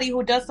somebody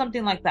who does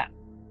something like that?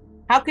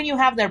 How can you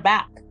have their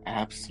back?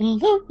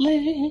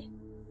 Absolutely.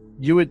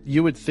 You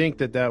would think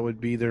that would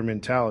be their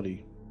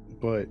mentality,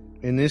 but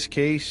in this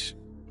case,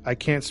 I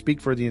can't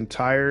speak for the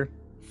entire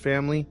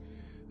family,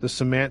 the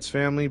Simants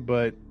family,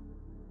 but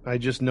I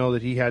just know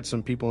that he had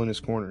some people in his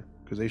corner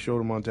because they showed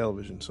him on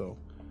television. So,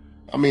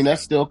 I mean,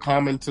 that's still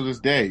common to this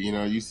day.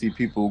 You see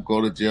people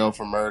go to jail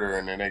for murder,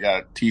 and then they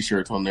got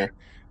T-shirts on there,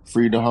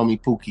 "Free the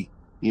homie Pookie."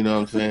 You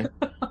know what I'm saying?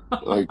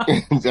 Like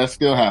that's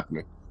still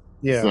happening.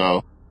 Yeah.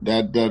 So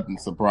that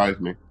doesn't surprise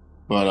me.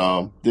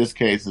 But this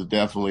case is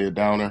definitely a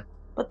downer.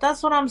 But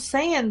that's what I'm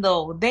saying,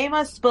 though. They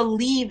must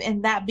believe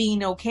in that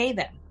being okay,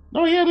 then.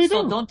 Oh yeah, they do.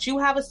 So don't you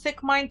have a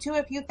sick mind too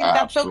if you think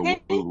that's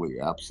okay?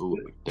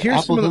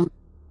 Absolutely.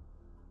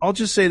 I'll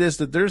just say this: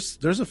 that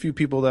there's a few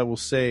people that will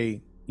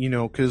say,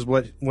 because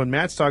when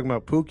Matt's talking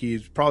about Pookie,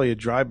 it's probably a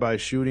drive-by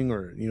shooting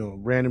or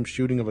random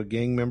shooting of a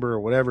gang member or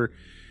whatever.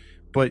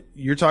 But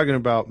you're talking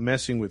about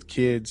messing with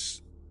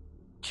kids,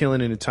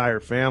 killing an entire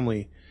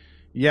family.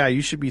 Yeah,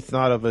 you should be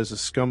thought of as a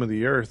scum of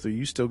the earth. Or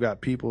you still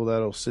got people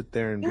that'll sit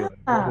there and be like,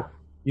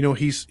 oh,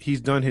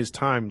 he's done his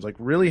time. Like,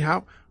 really?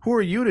 Who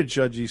are you to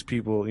judge these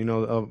people?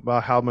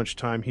 About how much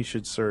time he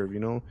should serve.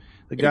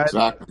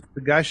 The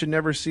guy should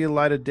never see a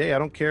light of day. I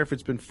don't care if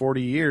it's been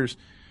 40 years.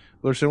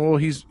 They're saying, well,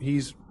 he's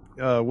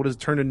what is it,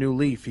 turned a new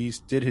leaf? He's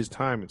did his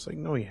time. It's like,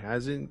 no, he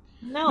hasn't.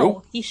 No,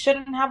 nope. He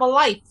shouldn't have a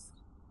life.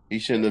 He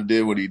shouldn't have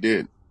did what he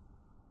did.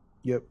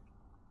 Yep.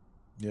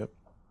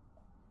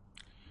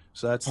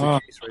 So that's the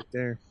case right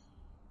there.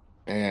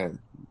 And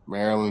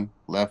Marilyn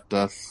left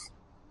us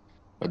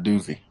a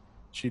doozy.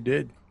 She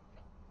did.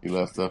 He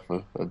left us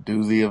a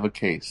doozy of a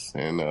case,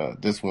 and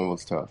this one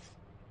was tough.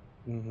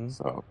 Mm-hmm.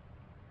 So,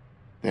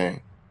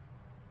 dang.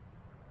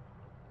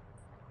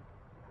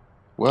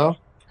 Well,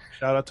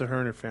 shout out to her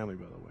and her family,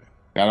 by the way.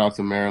 Shout out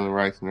to Marilyn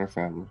Rice and her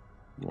family.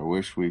 I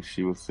wish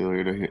she was still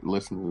here to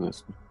listen to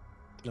this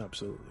one.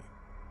 Absolutely.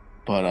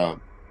 But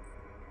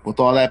with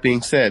all that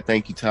being said,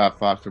 thank you, Todd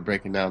Fox, for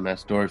breaking down that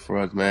story for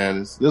us, man.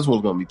 This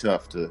one's gonna be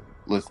tough to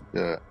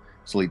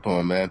sleep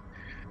on, man.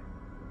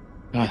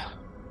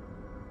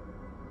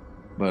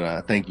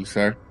 But thank you,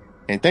 sir,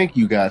 and thank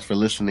you guys for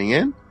listening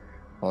in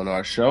on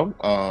our show.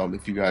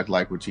 If you guys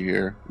like what you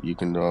hear, you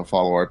can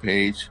follow our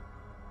page.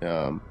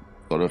 Go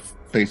to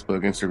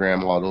Facebook,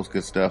 Instagram, all those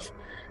good stuff.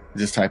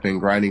 Just type in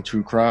Grinding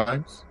True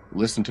Crimes.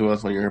 listen to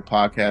us on your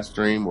podcast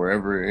stream,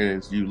 wherever it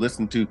is you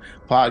listen to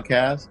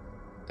podcasts.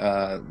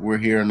 We're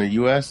here in the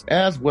U.S.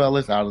 as well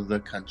as out of the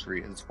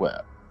country as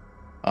well.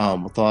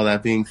 With all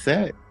that being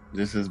said,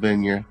 this has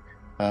been your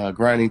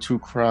Grinding True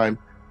Crime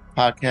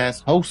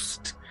podcast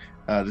host.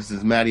 This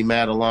is Maddie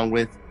Matt along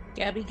with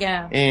Gabby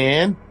Gab.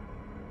 And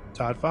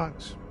Todd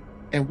Fox.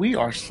 And we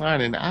are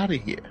signing out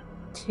of here.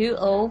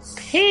 2-0.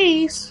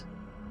 Peace.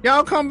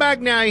 Y'all come back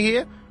now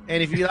here.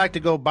 And if you like to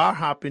go bar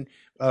hopping,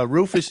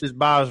 Rufus's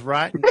bar is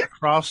right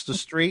across the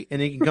street,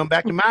 and you can come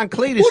back to mine.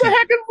 Cletus. Who the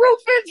heck is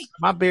Rufus?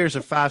 My beers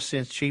are 5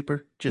 cents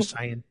cheaper. Just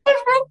saying.